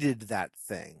created that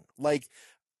thing. Like,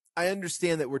 I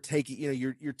understand that we're taking,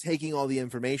 you're taking all the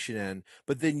information in,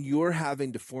 but then you're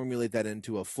having to formulate that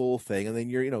into a full thing, and then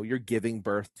you're giving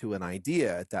birth to an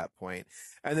idea at that point.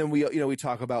 And then we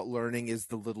talk about learning is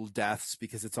the little deaths,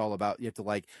 because it's all about, you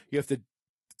have to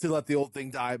let the old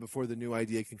thing die before the new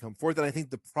idea can come forth. And I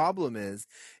think the problem is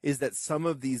that some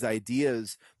of these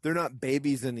ideas, they're not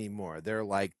babies anymore. They're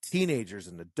like teenagers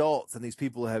and adults. And these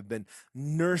people have been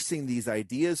nursing these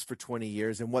ideas for 20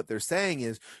 years. And what they're saying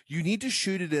is, you need to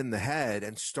shoot it in the head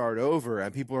and start over.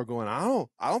 And people are going, I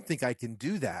don't think I can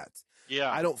do that. Yeah.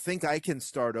 I don't think I can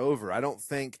start over. I don't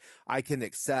think I can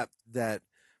accept that,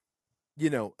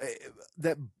 you know, eh,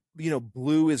 that,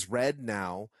 blue is red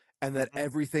now, and that Hmm.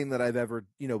 everything I've ever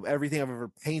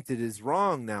painted is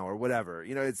wrong now, or whatever.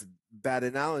 It's a bad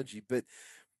analogy, but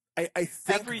I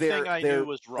think Everything I knew they're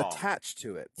was wrong. attached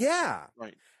to it. Yeah.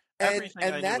 Right. And Everything I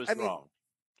and knew that, was I mean, wrong.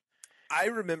 I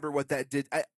remember what that did.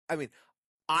 I mean,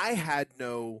 I had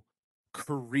no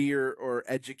career or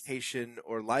education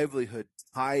or livelihood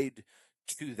tied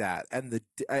to that. And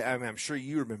I'm sure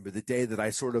you remember the day that I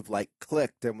sort of like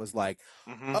clicked and was like,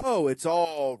 Hmm. "Oh, it's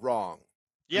all wrong.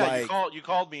 Yeah, Like, you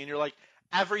called me and you're like,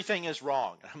 everything is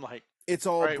wrong. I'm like, it's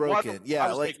all all right, what? broken." I Yeah,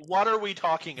 was like, like, what are we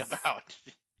talking about?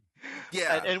 and,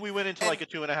 yeah. and we went into And like a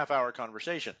 2.5 hour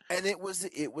conversation. and it was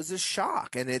a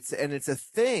shock, and it's a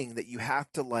thing that you have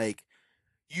to, like,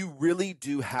 you really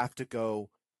do have to go,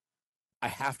 I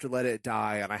have to let it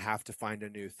die, and I have to find a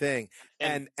new thing.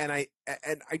 And And I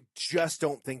just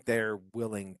don't think they're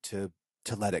willing to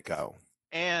let it go.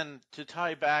 and to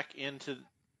tie back into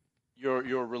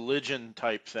your religion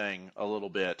type thing a little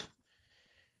bit,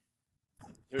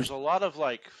 there's a lot of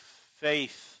like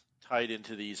faith tied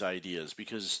into these ideas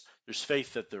because there's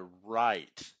faith that they're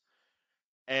right.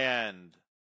 And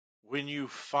when you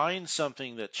find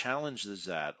something that challenges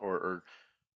that or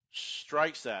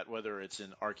strikes that, whether it's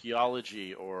in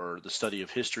archaeology or the study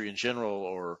of history in general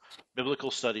or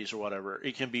biblical studies or whatever,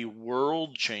 it can be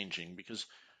world changing because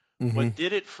Mm-hmm. what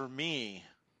did it for me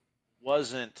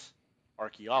wasn't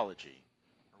archaeology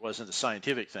or wasn't a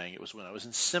scientific thing. It was when I was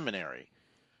in seminary.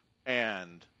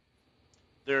 And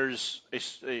there's I'm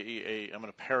going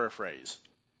to paraphrase,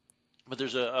 but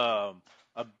there's a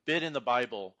bit in the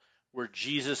Bible where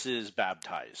Jesus is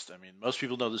baptized. I mean, most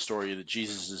people know the story that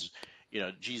Jesus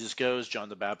goes, John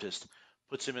the Baptist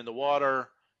puts him in the water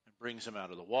and brings him out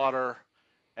of the water,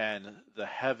 and the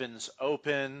heavens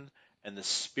open, and the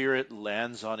Spirit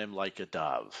lands on him like a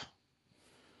dove.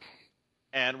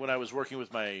 And when I was working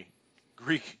with my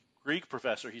Greek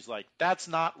professor, he's like, "That's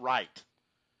not right,"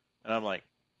 and I'm like,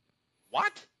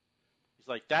 "What?" He's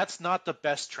like, "That's not the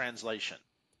best translation.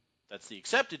 That's the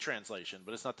accepted translation,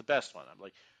 but it's not the best one." I'm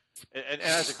like, and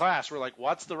as a class, we're like,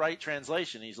 "What's the right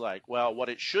translation?" He's like, "Well, what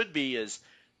it should be is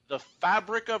the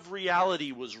fabric of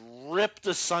reality was ripped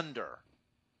asunder,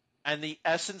 and the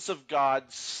essence of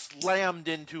God slammed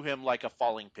into him like a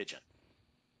falling pigeon."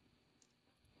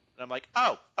 And I'm like,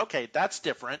 "Oh, okay, that's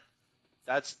different.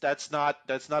 That's not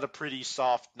a pretty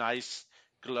soft, nice,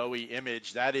 glowy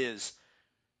image. That is,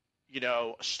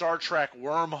 Star Trek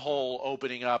wormhole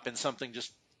opening up and something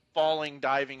just falling,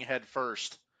 diving head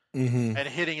first Mm-hmm. and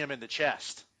hitting him in the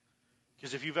chest.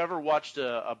 Because if you've ever watched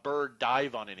a bird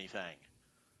dive on anything,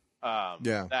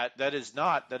 Yeah. that is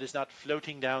not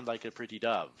floating down like a pretty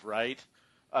dove, right?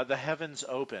 The heavens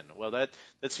open. Well, that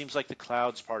seems like the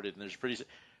clouds parted, and there's pretty.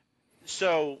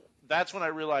 So that's when I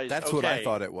realized, That's what I okay,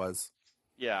 thought it was.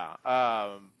 yeah,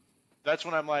 that's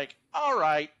when I'm like, all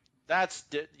right, that's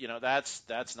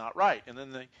not right. And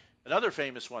then another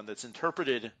famous one that's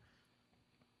interpreted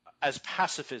as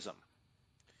pacifism.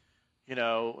 You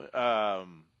know,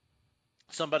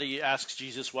 somebody asks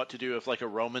Jesus what to do if like a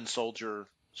Roman soldier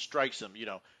strikes them,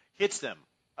 hits them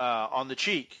on the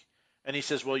cheek, and he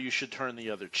says, well, you should turn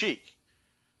the other cheek.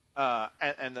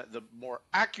 And the more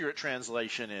accurate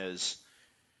translation is,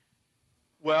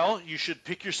 well, you should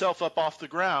pick yourself up off the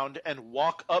ground and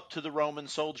walk up to the Roman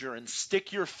soldier and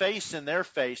stick your face in their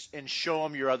face and show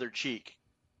them your other cheek.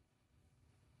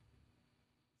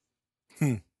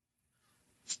 Hmm.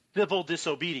 Civil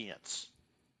disobedience,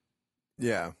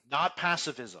 Yeah. not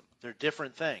pacifism. They're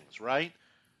different things, right?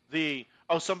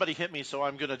 Somebody hit me, so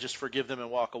I'm going to just forgive them and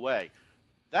walk away.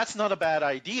 That's not a bad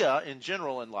idea in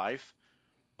general in life,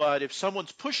 but if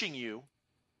someone's pushing you,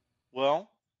 well,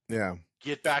 Yeah.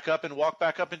 get back up and walk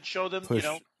back up and show them, Push.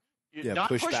 Yeah. not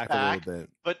Push push back a little back, bit.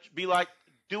 but be like,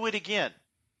 do it again.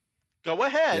 Go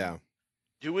ahead, Yeah.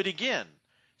 do it again.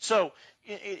 So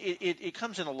it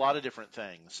comes in a lot of different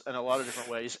things and a lot of different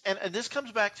ways. And this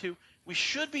comes back to we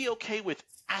should be okay with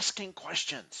asking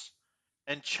questions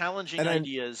and challenging And I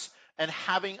ideas and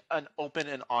having an open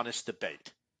and honest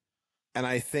debate. and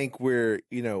I think we're,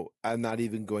 I'm not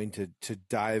even going to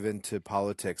dive into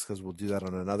politics because we'll do that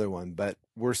on another one, but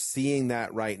we're seeing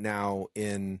that right now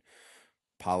in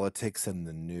politics and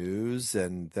the news,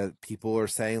 and that people are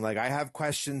saying, like, I have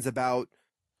questions about,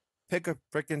 pick a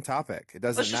freaking topic. It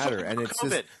Let's doesn't just look matter. at And it's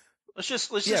COVID.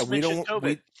 just, Let's yeah, just we mention don't,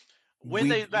 COVID. When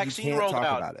the you vaccine can't rolled talk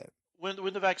out, about it.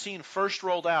 when the vaccine first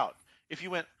rolled out, if you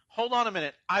went, hold on a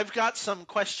minute, I've got some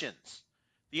questions.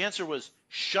 The answer was,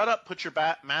 shut up, put your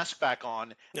mask back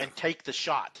on, and take the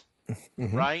shot.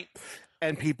 Mm-hmm. Right?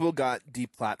 And people got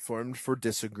deplatformed for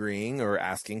disagreeing or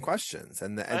asking questions,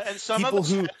 and some of people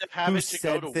us had to have who it to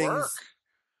go said to things.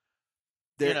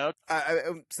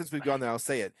 work. Since we've gone there, I'll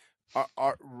say it.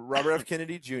 Robert F.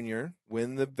 Kennedy Jr.,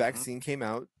 when the vaccine came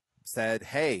out, said,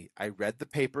 "Hey, I read the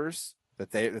papers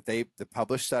the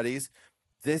published studies.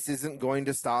 This isn't going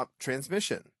to stop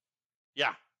transmission."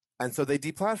 Yeah. And so they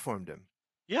deplatformed him.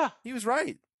 Yeah. He was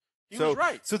right. He was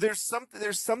right. So there's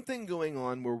something going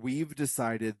on where we've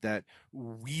decided that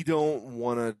we don't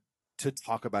want to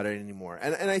talk about it anymore.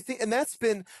 And I think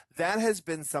that has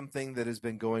been something that has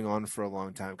been going on for a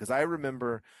long time. Because I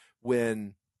remember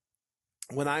when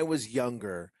I was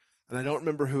younger, and I don't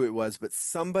remember who it was, but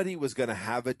somebody was going to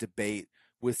have a debate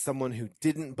with someone who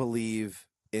didn't believe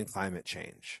in climate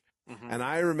change. Mm-hmm. And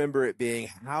I remember it being,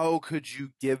 how could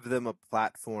you give them a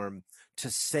platform to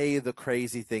say the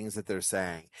crazy things that they're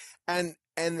saying? And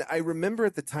I remember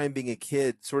at the time being a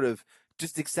kid, sort of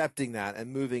just accepting that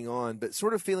and moving on, but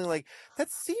sort of feeling like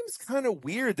that seems kind of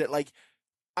weird that, like,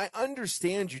 I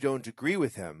understand you don't agree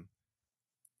with him,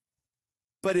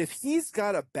 but if he's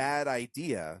got a bad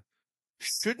idea,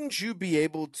 shouldn't you be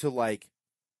able to, like,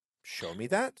 show me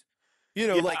that?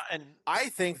 I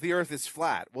think the earth is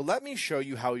flat. Well, let me show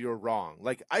you how you're wrong.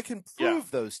 Like, I can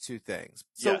prove those two things.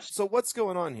 So what's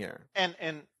going on here?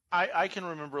 And I can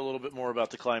remember a little bit more about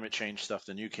the climate change stuff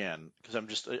than you can, because I'm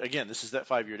just, again, this is that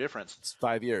 5-year difference. It's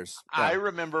 5 years. Yeah. I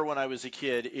remember when I was a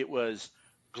kid, it was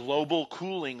global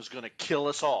cooling is going to kill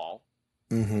us all.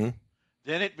 Mm-hmm.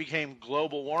 Then it became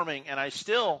global warming, and I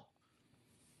think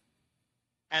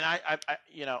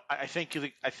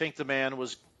the man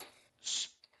was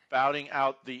spouting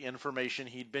out the information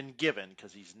he'd been given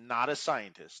because he's not a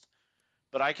scientist.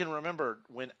 But I can remember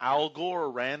when Al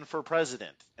Gore ran for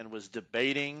president and was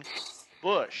debating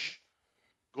Bush,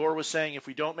 Gore was saying, if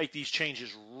we don't make these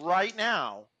changes right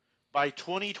now, by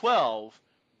 2012,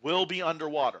 we'll be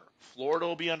underwater. Florida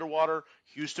will be underwater.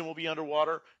 Houston will be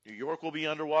underwater. New York will be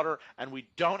underwater. And we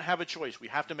don't have a choice. We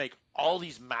have to make all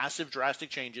these massive, drastic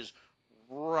changes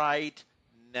right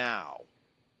now.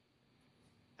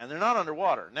 And they're not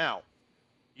underwater. Now,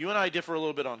 you and I differ a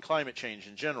little bit on climate change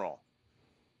in general.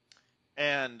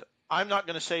 And I'm not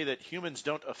going to say that humans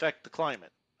don't affect the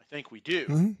climate. I think we do.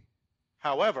 Mm-hmm.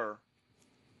 However,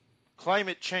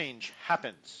 climate change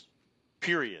happens,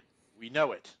 period. We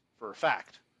know it for a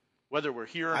fact, whether we're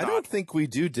here or not. I don't think we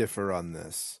do differ on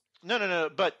this. No.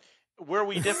 But where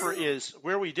we differ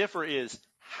is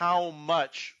how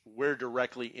much we're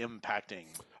directly impacting.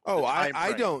 Oh,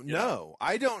 I don't know.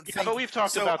 I don't think. But we've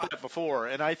talked about that before,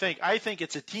 and I think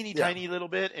it's a teeny tiny little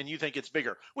bit, and you think it's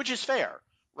bigger, which is fair.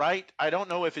 Right? I don't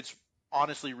know if it's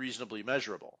honestly reasonably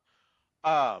measurable.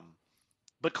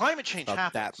 But climate change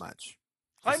happens. That much.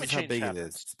 Climate change how big happens. it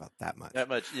is. It's about that much. That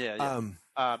much, yeah.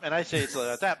 And I say it's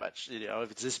not that much.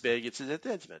 If it's this big, it's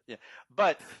that much. Yeah.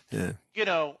 But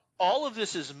all of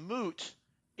this is moot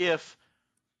if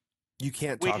you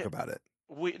can't talk about it.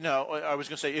 I was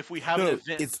going to say if we have an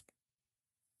event.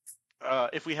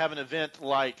 If we have an event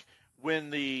like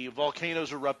when the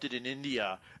volcanoes erupted in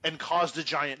India and caused a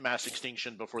giant mass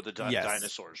extinction before the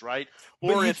dinosaurs, right?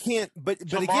 Or if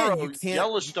tomorrow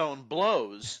Yellowstone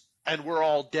blows and we're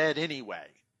all dead anyway,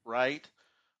 right?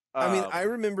 I mean, I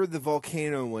remember the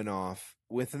volcano went off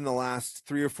within the last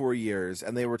 3 or 4 years,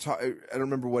 and they were talking. I don't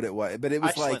remember what it was, but it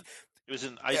was Iceland. It was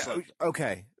in Iceland.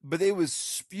 Okay, but it was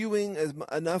spewing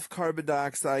enough carbon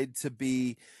dioxide to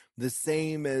be the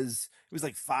same as, it was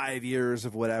like 5 years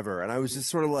of whatever, and I was just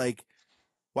sort of like,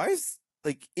 why is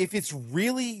like if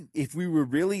we were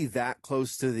really that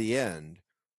close to the end,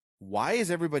 why is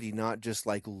everybody not just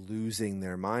like losing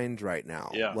their mind right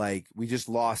now? Yeah. Like we just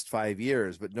lost 5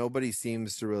 years, but nobody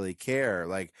seems to really care.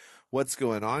 Like what's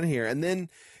going on here? And then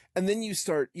you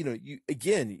start, you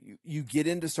get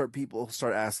into people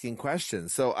start asking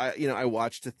questions. So I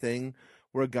watched a thing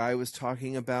where a guy was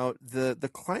talking about the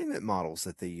climate models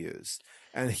that they use.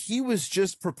 And he was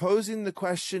just proposing the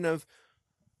question of,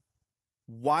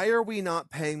 why are we not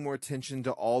paying more attention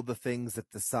to all the things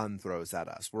that the sun throws at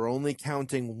us? We're only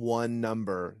counting one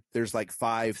number. There's like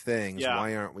 5 things. Yeah.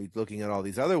 Why aren't we looking at all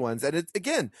these other ones? And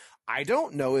again, I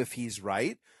don't know if he's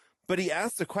right, but he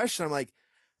asked a question. I'm like,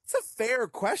 it's a fair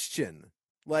question.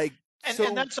 Like, and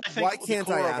that's, I think, why can't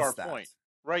the core I of our ask that? point,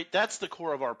 right? That's the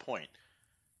core of our point.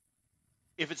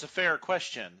 If it's a fair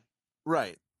question,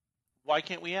 right? Why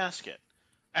can't we ask it?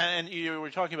 And you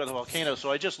were talking about the volcano,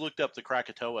 so I just looked up the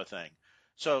Krakatoa thing.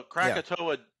 So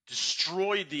Krakatoa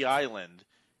destroyed the island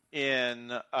in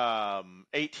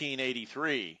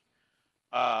 1883,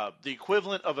 the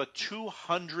equivalent of a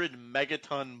 200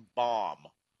 megaton bomb,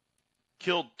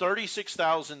 killed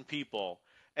 36,000 people,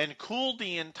 and cooled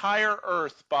the entire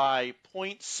Earth by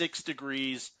 0.6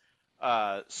 degrees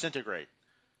centigrade.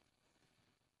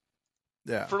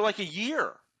 Yeah. For like a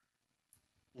year.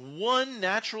 One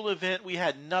natural event we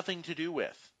had nothing to do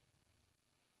with.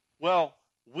 Well,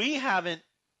 we haven't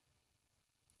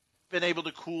been able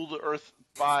to cool the Earth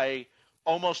by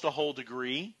almost a whole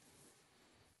degree,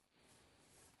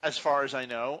 as far as I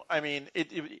know. I mean,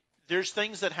 there's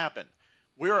things that happen.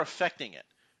 We're affecting it.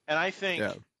 And I think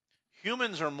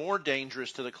humans are more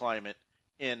dangerous to the climate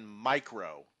in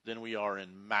micro than we are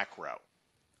in macro.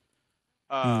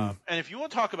 And if you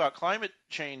want to talk about climate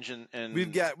change and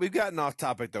we've gotten off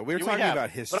topic though. We were talking about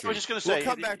history. But I was just going to say, we'll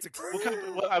come back to.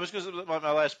 I was going to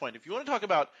my last point. If you want to talk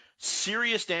about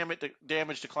serious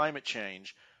damage to climate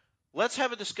change, let's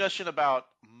have a discussion about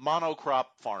monocrop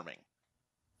farming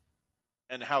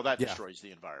and how that destroys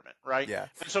the environment, right? Yeah.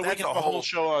 And so we can have a whole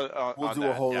show on we'll do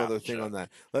a whole other thing on that.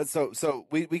 So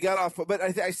we got off, but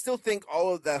I still think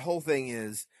all of that whole thing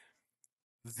is.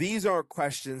 These are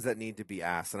questions that need to be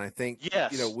asked. And I think,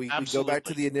 we go back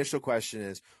to the initial question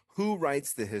is, who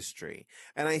writes the history?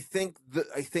 And I think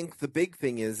the big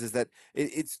thing is that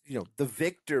it's, the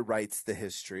victor writes the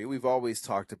history. We've always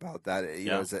talked about that,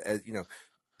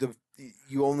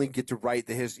 you only get to write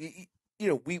the history.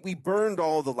 We burned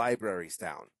all the libraries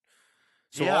down.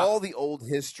 So all the old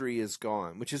history is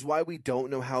gone, which is why we don't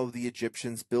know how the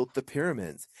Egyptians built the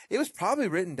pyramids. It was probably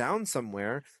written down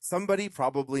somewhere. Somebody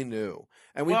probably knew.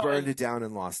 And we burned it down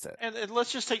and lost it. And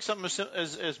let's just take something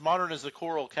as modern as the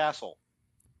Coral Castle,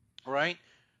 right?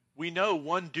 We know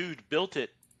one dude built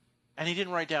it, and he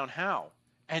didn't write down how.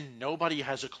 And nobody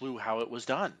has a clue how it was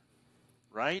done,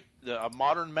 right? A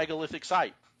modern megalithic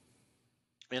site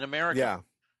in America.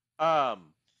 Yeah.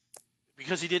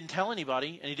 Because he didn't tell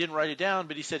anybody and he didn't write it down,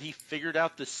 but he said he figured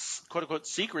out the quote-unquote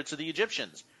secrets of the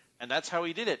Egyptians. And that's how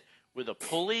he did it, with a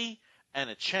pulley and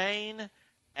a chain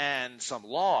and some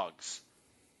logs.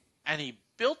 And he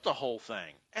built the whole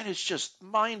thing, and it's just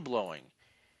mind-blowing.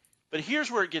 But here's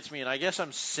where it gets me, and I guess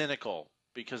I'm cynical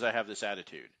because I have this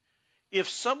attitude. If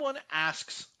someone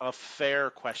asks a fair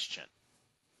question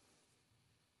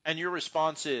and your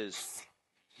response is,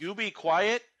 you be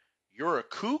quiet, you're a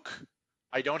kook,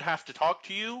 I don't have to talk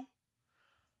to you,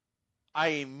 I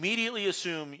immediately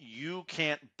assume you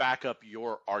can't back up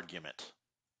your argument.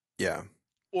 Yeah.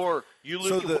 Or you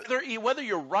lose, whether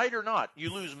you're right or not,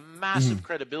 you lose massive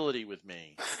credibility with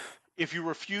me if you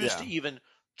refuse to even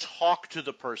talk to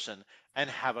the person and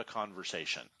have a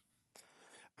conversation.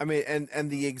 I mean, and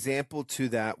the example to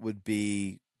that would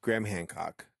be Graham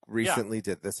Hancock recently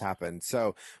did this happen.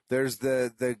 So there's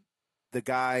the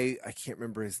guy, I can't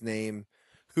remember his name,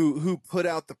 who put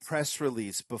out the press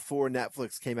release before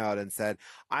Netflix came out and said,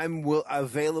 I'm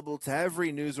available to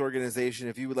every news organization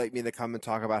if you would like me to come and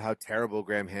talk about how terrible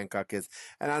Graham Hancock is.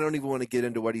 And I don't even want to get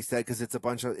into what he said because it's a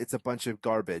bunch of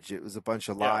garbage. It was a bunch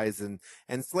of lies and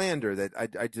slander that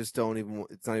I just don't even,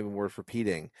 it's not even worth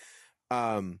repeating.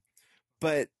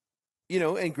 But,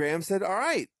 and Graham said, all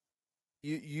right,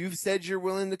 you've said you're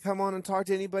willing to come on and talk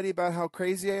to anybody about how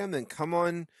crazy I am, then come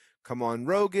on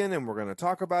Rogan, and we're going to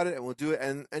talk about it, and we'll do it.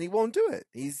 And he won't do it.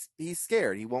 He's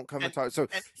scared. He won't come and talk. So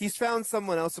he's found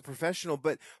someone else, a professional,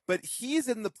 but he's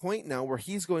in the point now where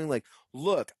he's going like,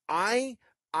 look, I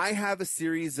have a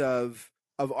series of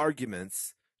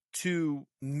arguments to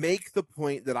make the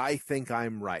point that I think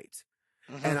I'm right.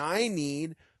 And I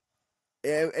need,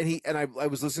 I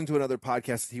was listening to another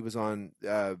podcast that he was on,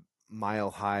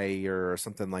 Mile High or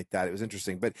something like that. It was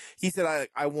interesting, but he said,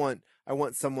 I want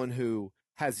someone who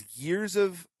has years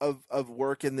of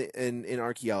work in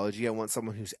archaeology. I want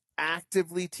someone who's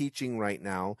actively teaching right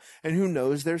now and who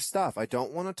knows their stuff. I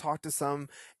don't want to talk to some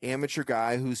amateur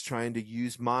guy who's trying to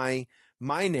use my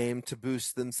name to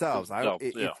boost themselves. No,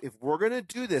 yeah. If we're going to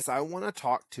do this, I want to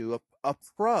talk to a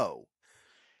pro And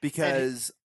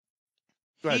because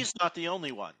he's not the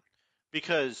only one,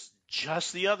 because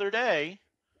just the other day,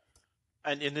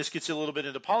 and this gets a little bit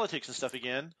into politics and stuff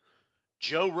again,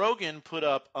 Joe Rogan put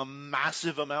up a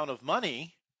massive amount of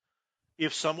money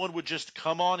if someone would just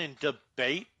come on and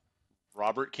debate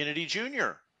Robert Kennedy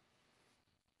Jr.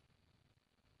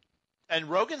 And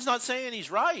Rogan's not saying he's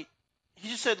right. He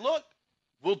just said, look,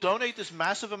 we'll donate this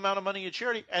massive amount of money to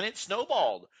charity, and it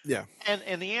snowballed. Yeah.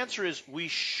 And the answer is we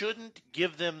shouldn't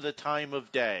give them the time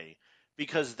of day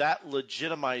because that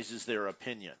legitimizes their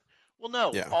opinion. Well,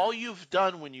 no, Yeah. all you've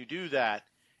done when you do that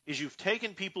is you've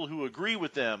taken people who agree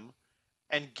with them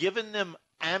and given them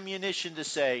ammunition to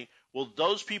say, well,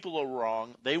 those people are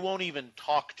wrong. They won't even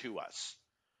talk to us.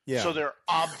 Yeah. So they're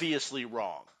obviously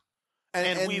wrong.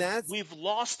 And we've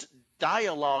lost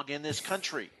dialogue in this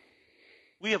country.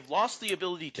 We have lost the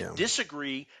ability to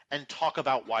disagree and talk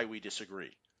about why we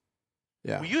disagree.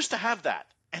 Yeah. We used to have that,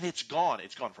 and it's gone.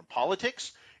 It's gone from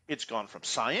politics. It's gone from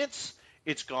science.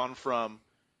 It's gone from,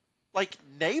 like,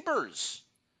 neighbors.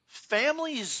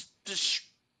 Families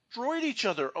destroyed each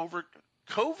other over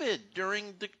COVID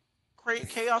during the great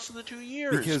chaos of the 2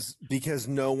 years. Because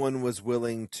no one was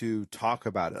willing to talk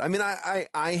about it. I mean,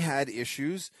 I had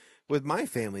issues with my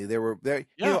family.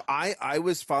 I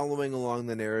was following along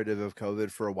the narrative of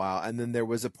COVID for a while, and then there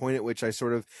was a point at which I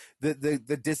sort of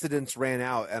the dissidence ran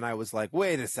out, and I was like,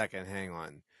 wait a second, hang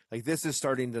on, like this is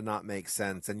starting to not make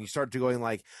sense, and you start to going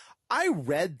like, I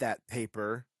read that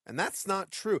paper, and that's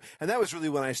not true, and that was really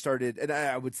when I started, and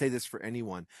I would say this for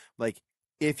anyone, like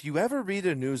if you ever read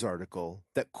a news article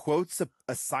that quotes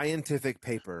a scientific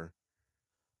paper,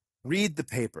 read the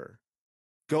paper.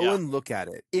 Go and look at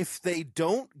it. If they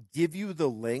don't give you the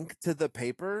link to the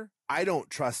paper, I don't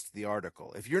trust the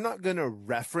article. If you're not going to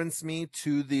reference me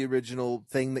to the original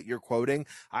thing that you're quoting,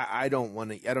 I don't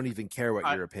want to. I don't even care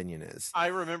what your opinion is. I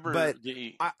remember, but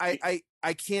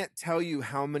I can't tell you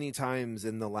how many times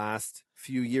in the last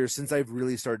few years since I've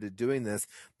really started doing this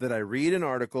that I read an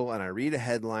article and I read a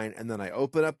headline and then I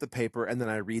open up the paper and then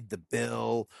I read the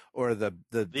bill or the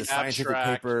scientific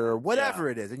paper or whatever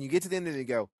it is, and you get to the end and you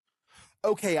go,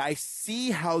 okay, I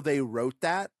see how they wrote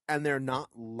that, and they're not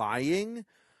lying,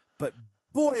 but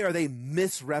boy, are they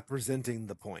misrepresenting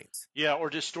the point. Yeah, or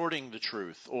distorting the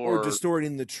truth. Or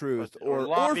distorting the truth. Or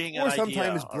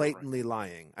sometimes blatantly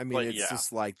lying. I mean, it's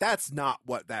just like, that's not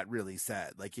what that really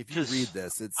said. Like, if you read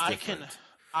this, it's different.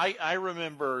 I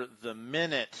remember the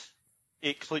minute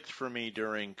it clicked for me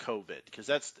during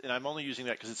COVID, and I'm only using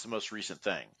that because it's the most recent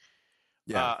thing.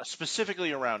 Yeah.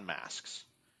 Specifically around masks.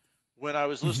 When I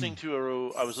was listening to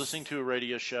a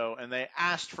radio show, and they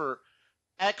asked for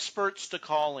experts to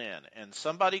call in, and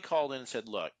somebody called in and said,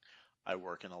 "Look, I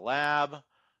work in a lab.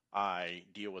 I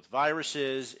deal with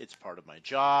viruses. It's part of my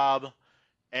job,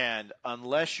 and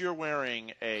unless you're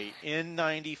wearing a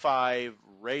N95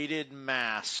 rated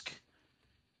mask,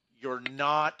 you're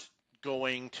not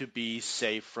going to be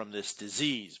safe from this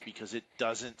disease because it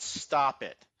doesn't stop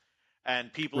it."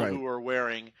 And people who are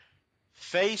wearing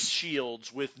face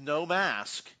shields with no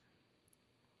mask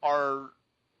are,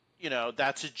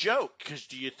 that's a joke, because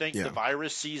do you think the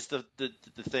virus sees the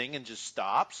thing and just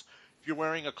stops? If you're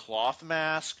wearing a cloth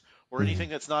mask or anything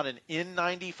that's not an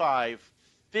N95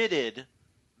 fitted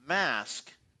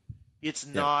mask, it's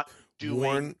not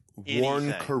doing anything.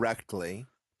 Worn correctly.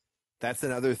 That's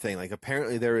another thing. Like,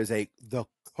 apparently there is the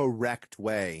correct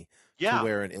way to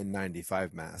wear an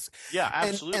N95 mask. Yeah,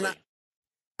 absolutely.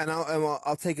 And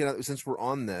I'll take it, since we're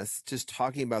on this, just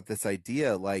talking about this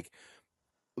idea, like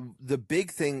the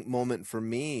big moment for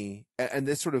me, and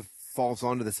this sort of falls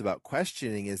onto this about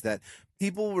questioning, is that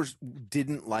people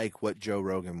didn't like what Joe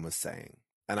Rogan was saying.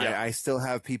 And I still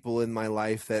have people in my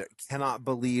life that cannot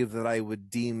believe that I would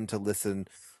deem to listen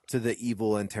to the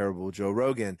evil and terrible Joe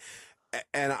Rogan.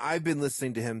 And I've been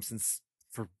listening to him since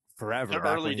forever. The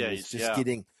early days,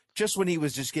 just when he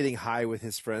was just getting high with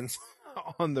his friends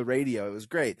on the radio. It was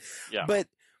great. Yeah. But,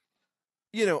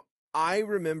 I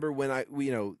remember when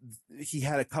he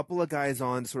had a couple of guys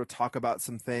on to sort of talk about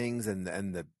some things, and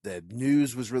the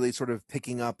news was really sort of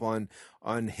picking up on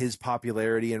his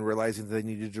popularity and realizing that they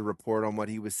needed to report on what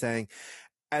he was saying.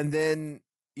 And then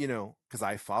because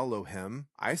I follow him,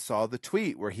 I saw the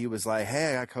tweet where he was like,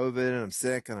 "Hey, I got COVID and I'm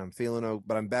sick and I'm feeling,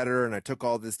 but I'm better. And I took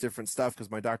all this different stuff because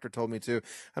my doctor told me to,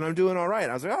 and I'm doing all right."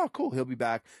 And I was like, "Oh, cool. He'll be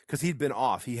back." Because he'd been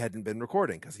off. He hadn't been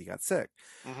recording because he got sick.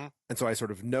 Mm-hmm. And so I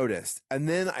sort of noticed. And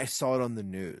then I saw it on the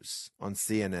news on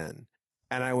CNN.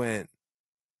 And I went,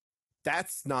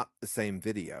 that's not the same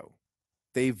video.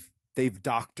 They've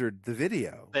doctored the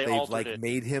video. They They've altered it.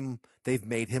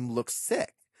 made him look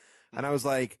sick. And I was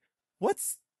like,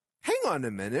 hang on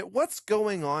a minute, what's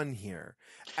going on here?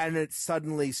 And it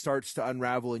suddenly starts to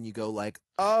unravel and you go like,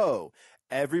 oh,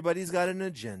 everybody's got an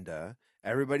agenda.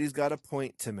 Everybody's got a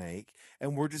point to make,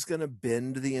 and we're just going to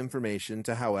bend the information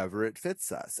to however it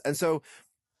fits us. And so,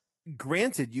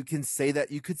 granted, you could say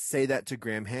that to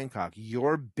Graham Hancock.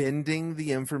 You're bending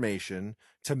the information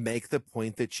to make the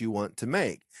point that you want to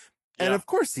make. And Yeah. of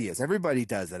course he is. Everybody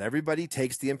does that. Everybody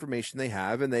takes the information they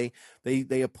have and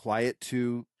they apply it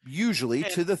to usually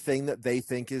to the thing that they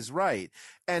think is right.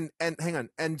 And hang on.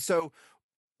 And so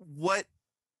what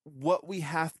we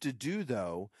have to do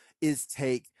though is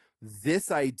take this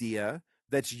idea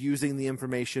that's using the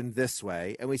information this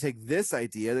way, and we take this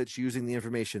idea that's using the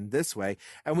information this way,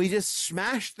 and we just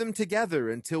smash them together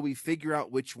until we figure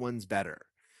out which one's better.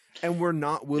 And we're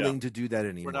not willing to do that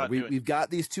anymore. We've got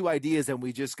these two ideas and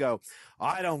we just go,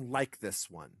 I don't like this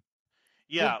one.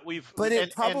 Yeah, but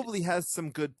it probably has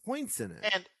some good points in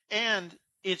it. And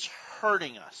it's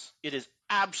hurting us. It is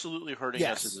absolutely hurting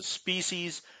us as a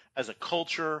species, as a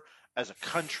culture, as a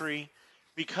country,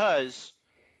 because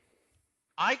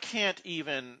I can't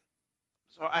even.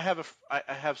 So I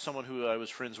have someone who I was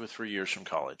friends with for years from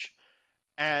college,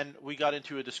 and we got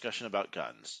into a discussion about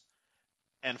guns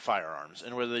and firearms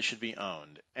and whether they should be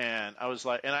owned. And I was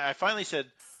like, and I finally said,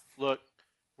 look,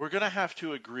 we're going to have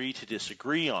to agree to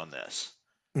disagree on this.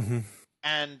 Mm-hmm.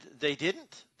 And they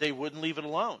didn't. They wouldn't leave it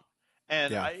alone.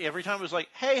 And every time it was like,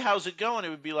 hey, how's it going? It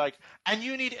would be like, and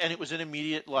it was an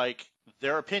immediate, like,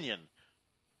 their opinion.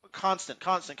 Constant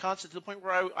to the point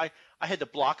where I had to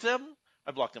block them.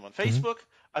 I blocked them on Facebook.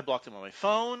 Mm-hmm. I blocked them on my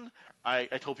phone. I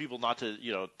told people not to,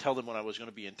 tell them when I was going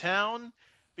to be in town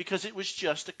because it was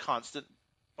just a constant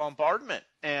bombardment.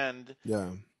 And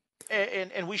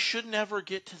we should never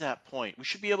get to that point. We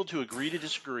should be able to agree to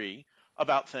disagree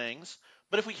about things.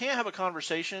 But if we can't have a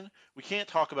conversation, we can't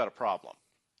talk about a problem.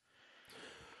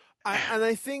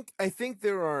 I think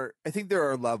there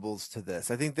are levels to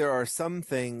this. I think there are some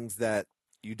things that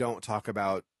you don't talk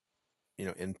about,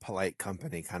 in polite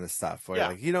company kind of stuff. Where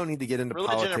like you don't need to get into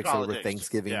politics over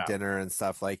Thanksgiving dinner and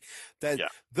stuff like that. Yeah.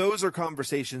 Those are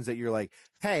conversations that you're like,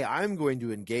 hey, I'm going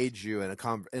to engage you in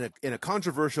a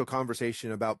controversial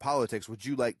conversation about politics. Would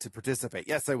you like to participate?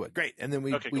 Yes, I would. Great. And then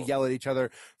we yell at each other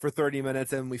for 30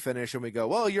 minutes and we finish and we go,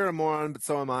 well, you're a moron, but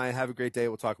so am I. Have a great day.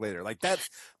 We'll talk later. Like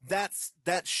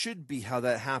that should be how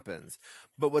that happens.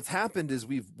 But what's happened is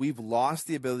we've lost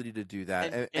the ability to do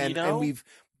that. And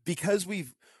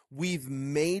we've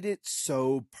made it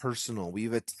so personal.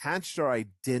 We've attached our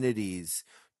identities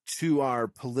to our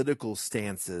political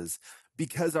stances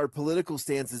because our political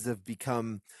stances have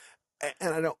become,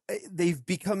 and they've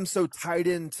become so tied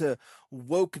into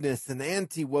wokeness and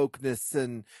anti-wokeness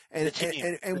and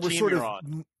we're sort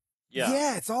of,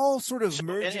 it's all sort of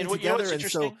merging together. And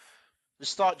so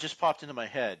this thought just popped into my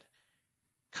head.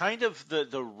 Kind of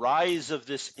the rise of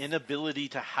this inability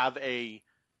to have a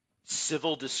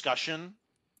civil discussion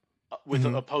with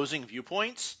opposing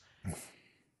viewpoints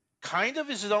kind of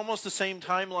is almost the same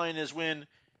timeline as when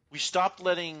we stopped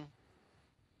letting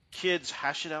kids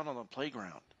hash it out on the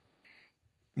playground.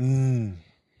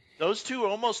 Those two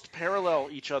almost parallel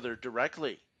each other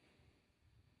directly,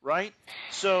 right?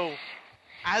 So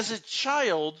as a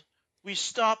child, we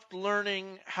stopped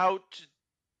learning how to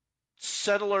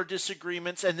settle our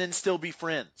disagreements and then still be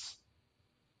friends,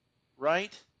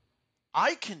 right?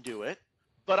 I can do it.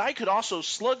 But I could also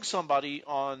slug somebody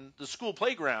on the school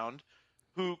playground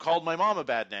who called my mom a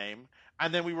bad name,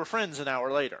 and then we were friends an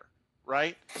hour later,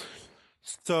 right?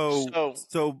 So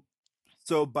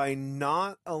by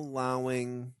not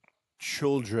allowing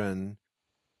children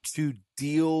to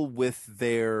deal with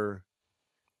their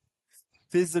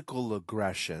physical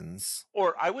aggressions,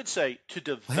 or I would say to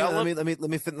develop. Let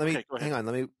me hang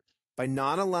on. By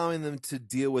not allowing them to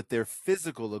deal with their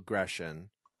physical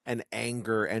aggression and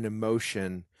anger and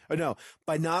emotion.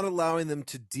 By not allowing them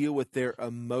to deal with their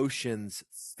emotions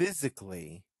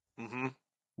physically,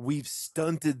 we've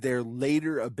stunted their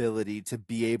later ability to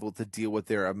be able to deal with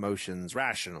their emotions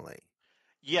rationally.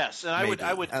 Yes, and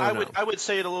I would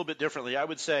say it a little bit differently. I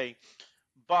would say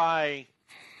by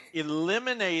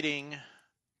eliminating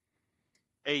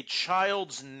a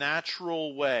child's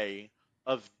natural way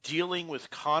of dealing with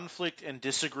conflict and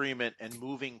disagreement and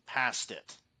moving past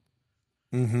it,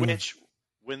 Mm-hmm. which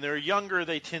when they're younger,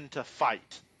 they tend to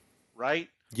fight, right?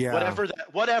 Yeah.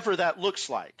 Whatever that looks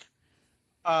like.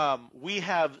 We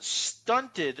have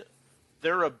stunted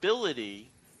their ability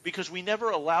because we never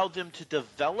allowed them to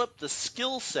develop the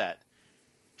skill set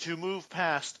to move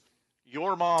past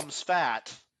your mom's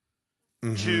fat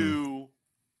to,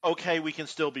 okay, we can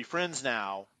still be friends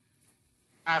now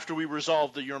after we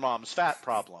resolve the your mom's fat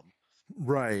problem.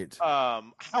 Right.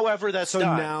 However that's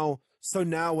done. So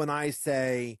now when I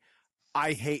say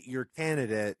I hate your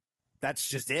candidate, that's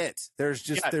just it. There's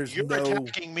you're no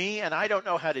attacking me, and I don't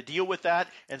know how to deal with that,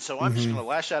 and so I'm just going to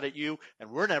lash out at you,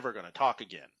 and we're never going to talk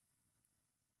again.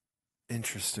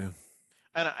 Interesting.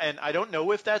 And I don't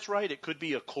know if that's right. It could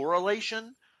be a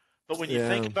correlation, but when you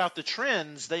think about the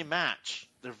trends, they match.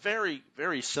 They're very,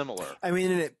 very similar. I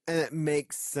mean, and it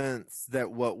makes sense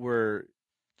that what we're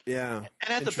And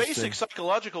at the basic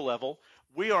psychological level,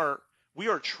 we are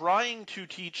trying to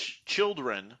teach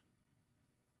children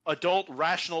adult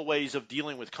rational ways of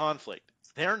dealing with conflict.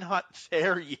 They're not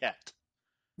there yet.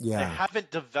 Yeah. They haven't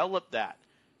developed that.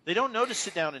 They don't know to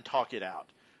sit down and talk it out.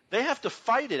 They have to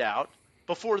fight it out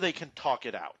before they can talk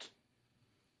it out.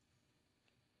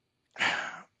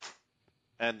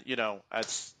 And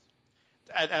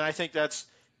I think that's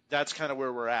kind of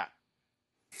where we're at.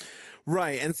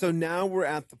 Right. And so now we're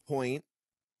at the point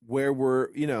where we're,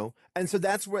 and so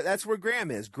that's where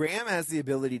Graham is. Graham has the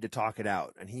ability to talk it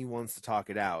out, and he wants to talk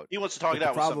it out. He wants to talk it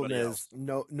out with somebody else. The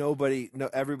problem is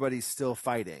everybody's still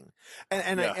fighting.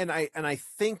 And I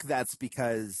think that's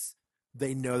because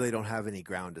they know they don't have any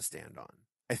ground to stand on.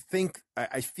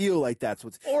 I feel like that's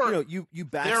what's, you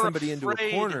back somebody into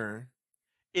a corner.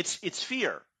 It's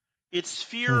fear. It's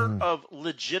fear of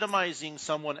legitimizing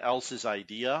someone else's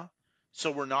idea. So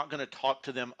we're not going to talk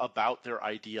to them about their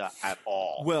idea at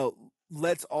all. Well,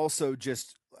 let's also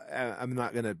just,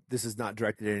 this is not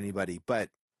directed at anybody, but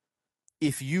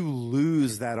if you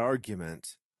lose that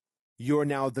argument, you're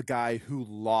now the guy who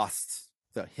lost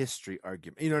the history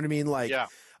argument. You know what I mean? Like,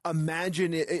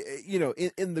 imagine it,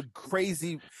 in the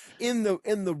crazy, in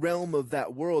the realm of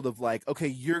that world of like, okay,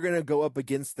 you're going to go up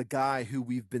against the guy who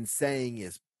we've been saying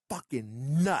is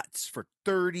fucking nuts for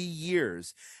 30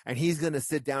 years, and he's going to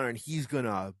sit down and he's going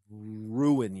to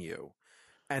ruin you.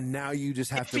 And now you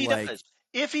just have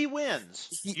if he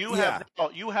wins, you have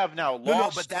now lost. No,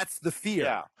 but that's the fear.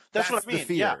 Yeah, that's what I mean. The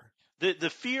fear. Yeah. The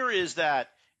fear is that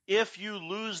if you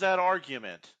lose that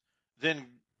argument, then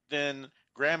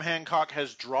Graham Hancock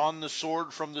has drawn the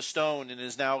sword from the stone and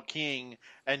is now king,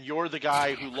 and you're the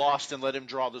guy who lost and let him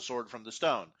draw the sword from the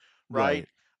stone, right?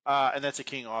 And that's a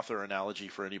King Arthur analogy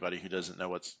for anybody who doesn't know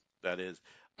what that is.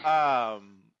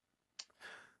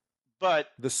 But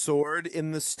the sword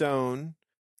in the stone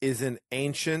is an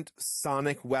ancient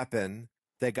sonic weapon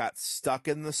that got stuck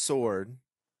in the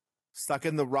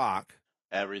rock,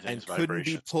 everything's and couldn't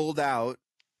be pulled out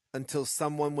until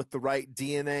someone with the right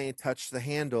DNA touched the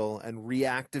handle and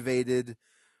reactivated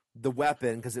the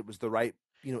weapon because it was the right,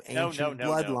 ancient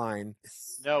bloodline.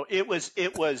 No, it was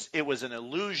an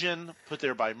illusion put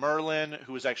there by Merlin,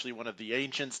 who was actually one of the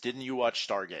ancients. Didn't you watch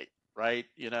Stargate? Right?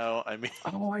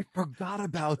 Oh, I forgot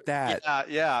about that.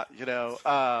 Yeah.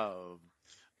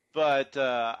 But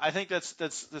I think that's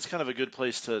kind of a good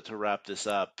place to wrap this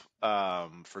up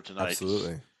for tonight.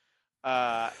 Absolutely.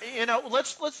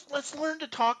 Let's learn to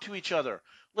talk to each other.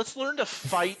 Let's learn to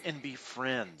fight and be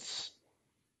friends.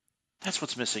 That's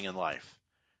what's missing in life.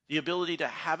 The ability to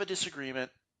have a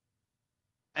disagreement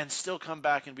and still come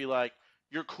back and be like,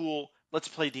 "You're cool. Let's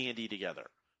play D&D together."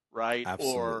 Right?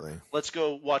 Absolutely. Or let's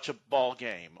go watch a ball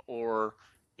game, or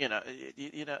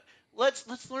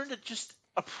let's learn to just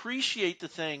appreciate the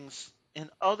things in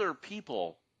other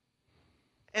people.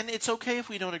 And it's okay if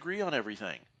we don't agree on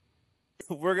everything.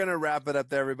 We're going to wrap it up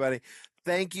there, everybody.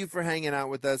 Thank you for hanging out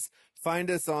with us. Find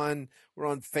us we're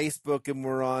on Facebook, and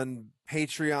we're on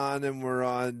Patreon, and we're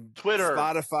on Twitter,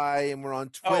 Spotify, and we're on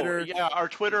Twitter. Oh, yeah. Our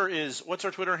Twitter what's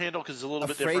our Twitter handle? Because it's a little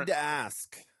bit different. Afraid to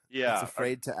Ask. Yeah. It's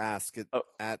Afraid to Ask.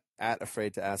 At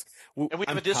Afraid to Ask. And we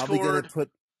have a Discord.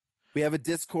 We have a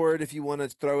Discord if you want to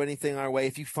throw anything our way.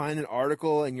 If you find an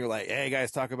article and you're like, hey,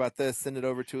 guys, talk about this, send it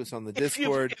over to us on the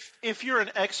Discord. If you're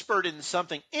an expert in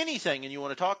something, anything, and you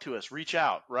want to talk to us, reach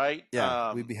out, right?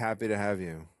 Yeah, we'd be happy to have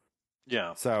you.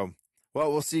 Yeah. So,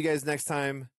 we'll see you guys next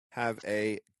time. Have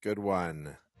a good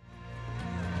one.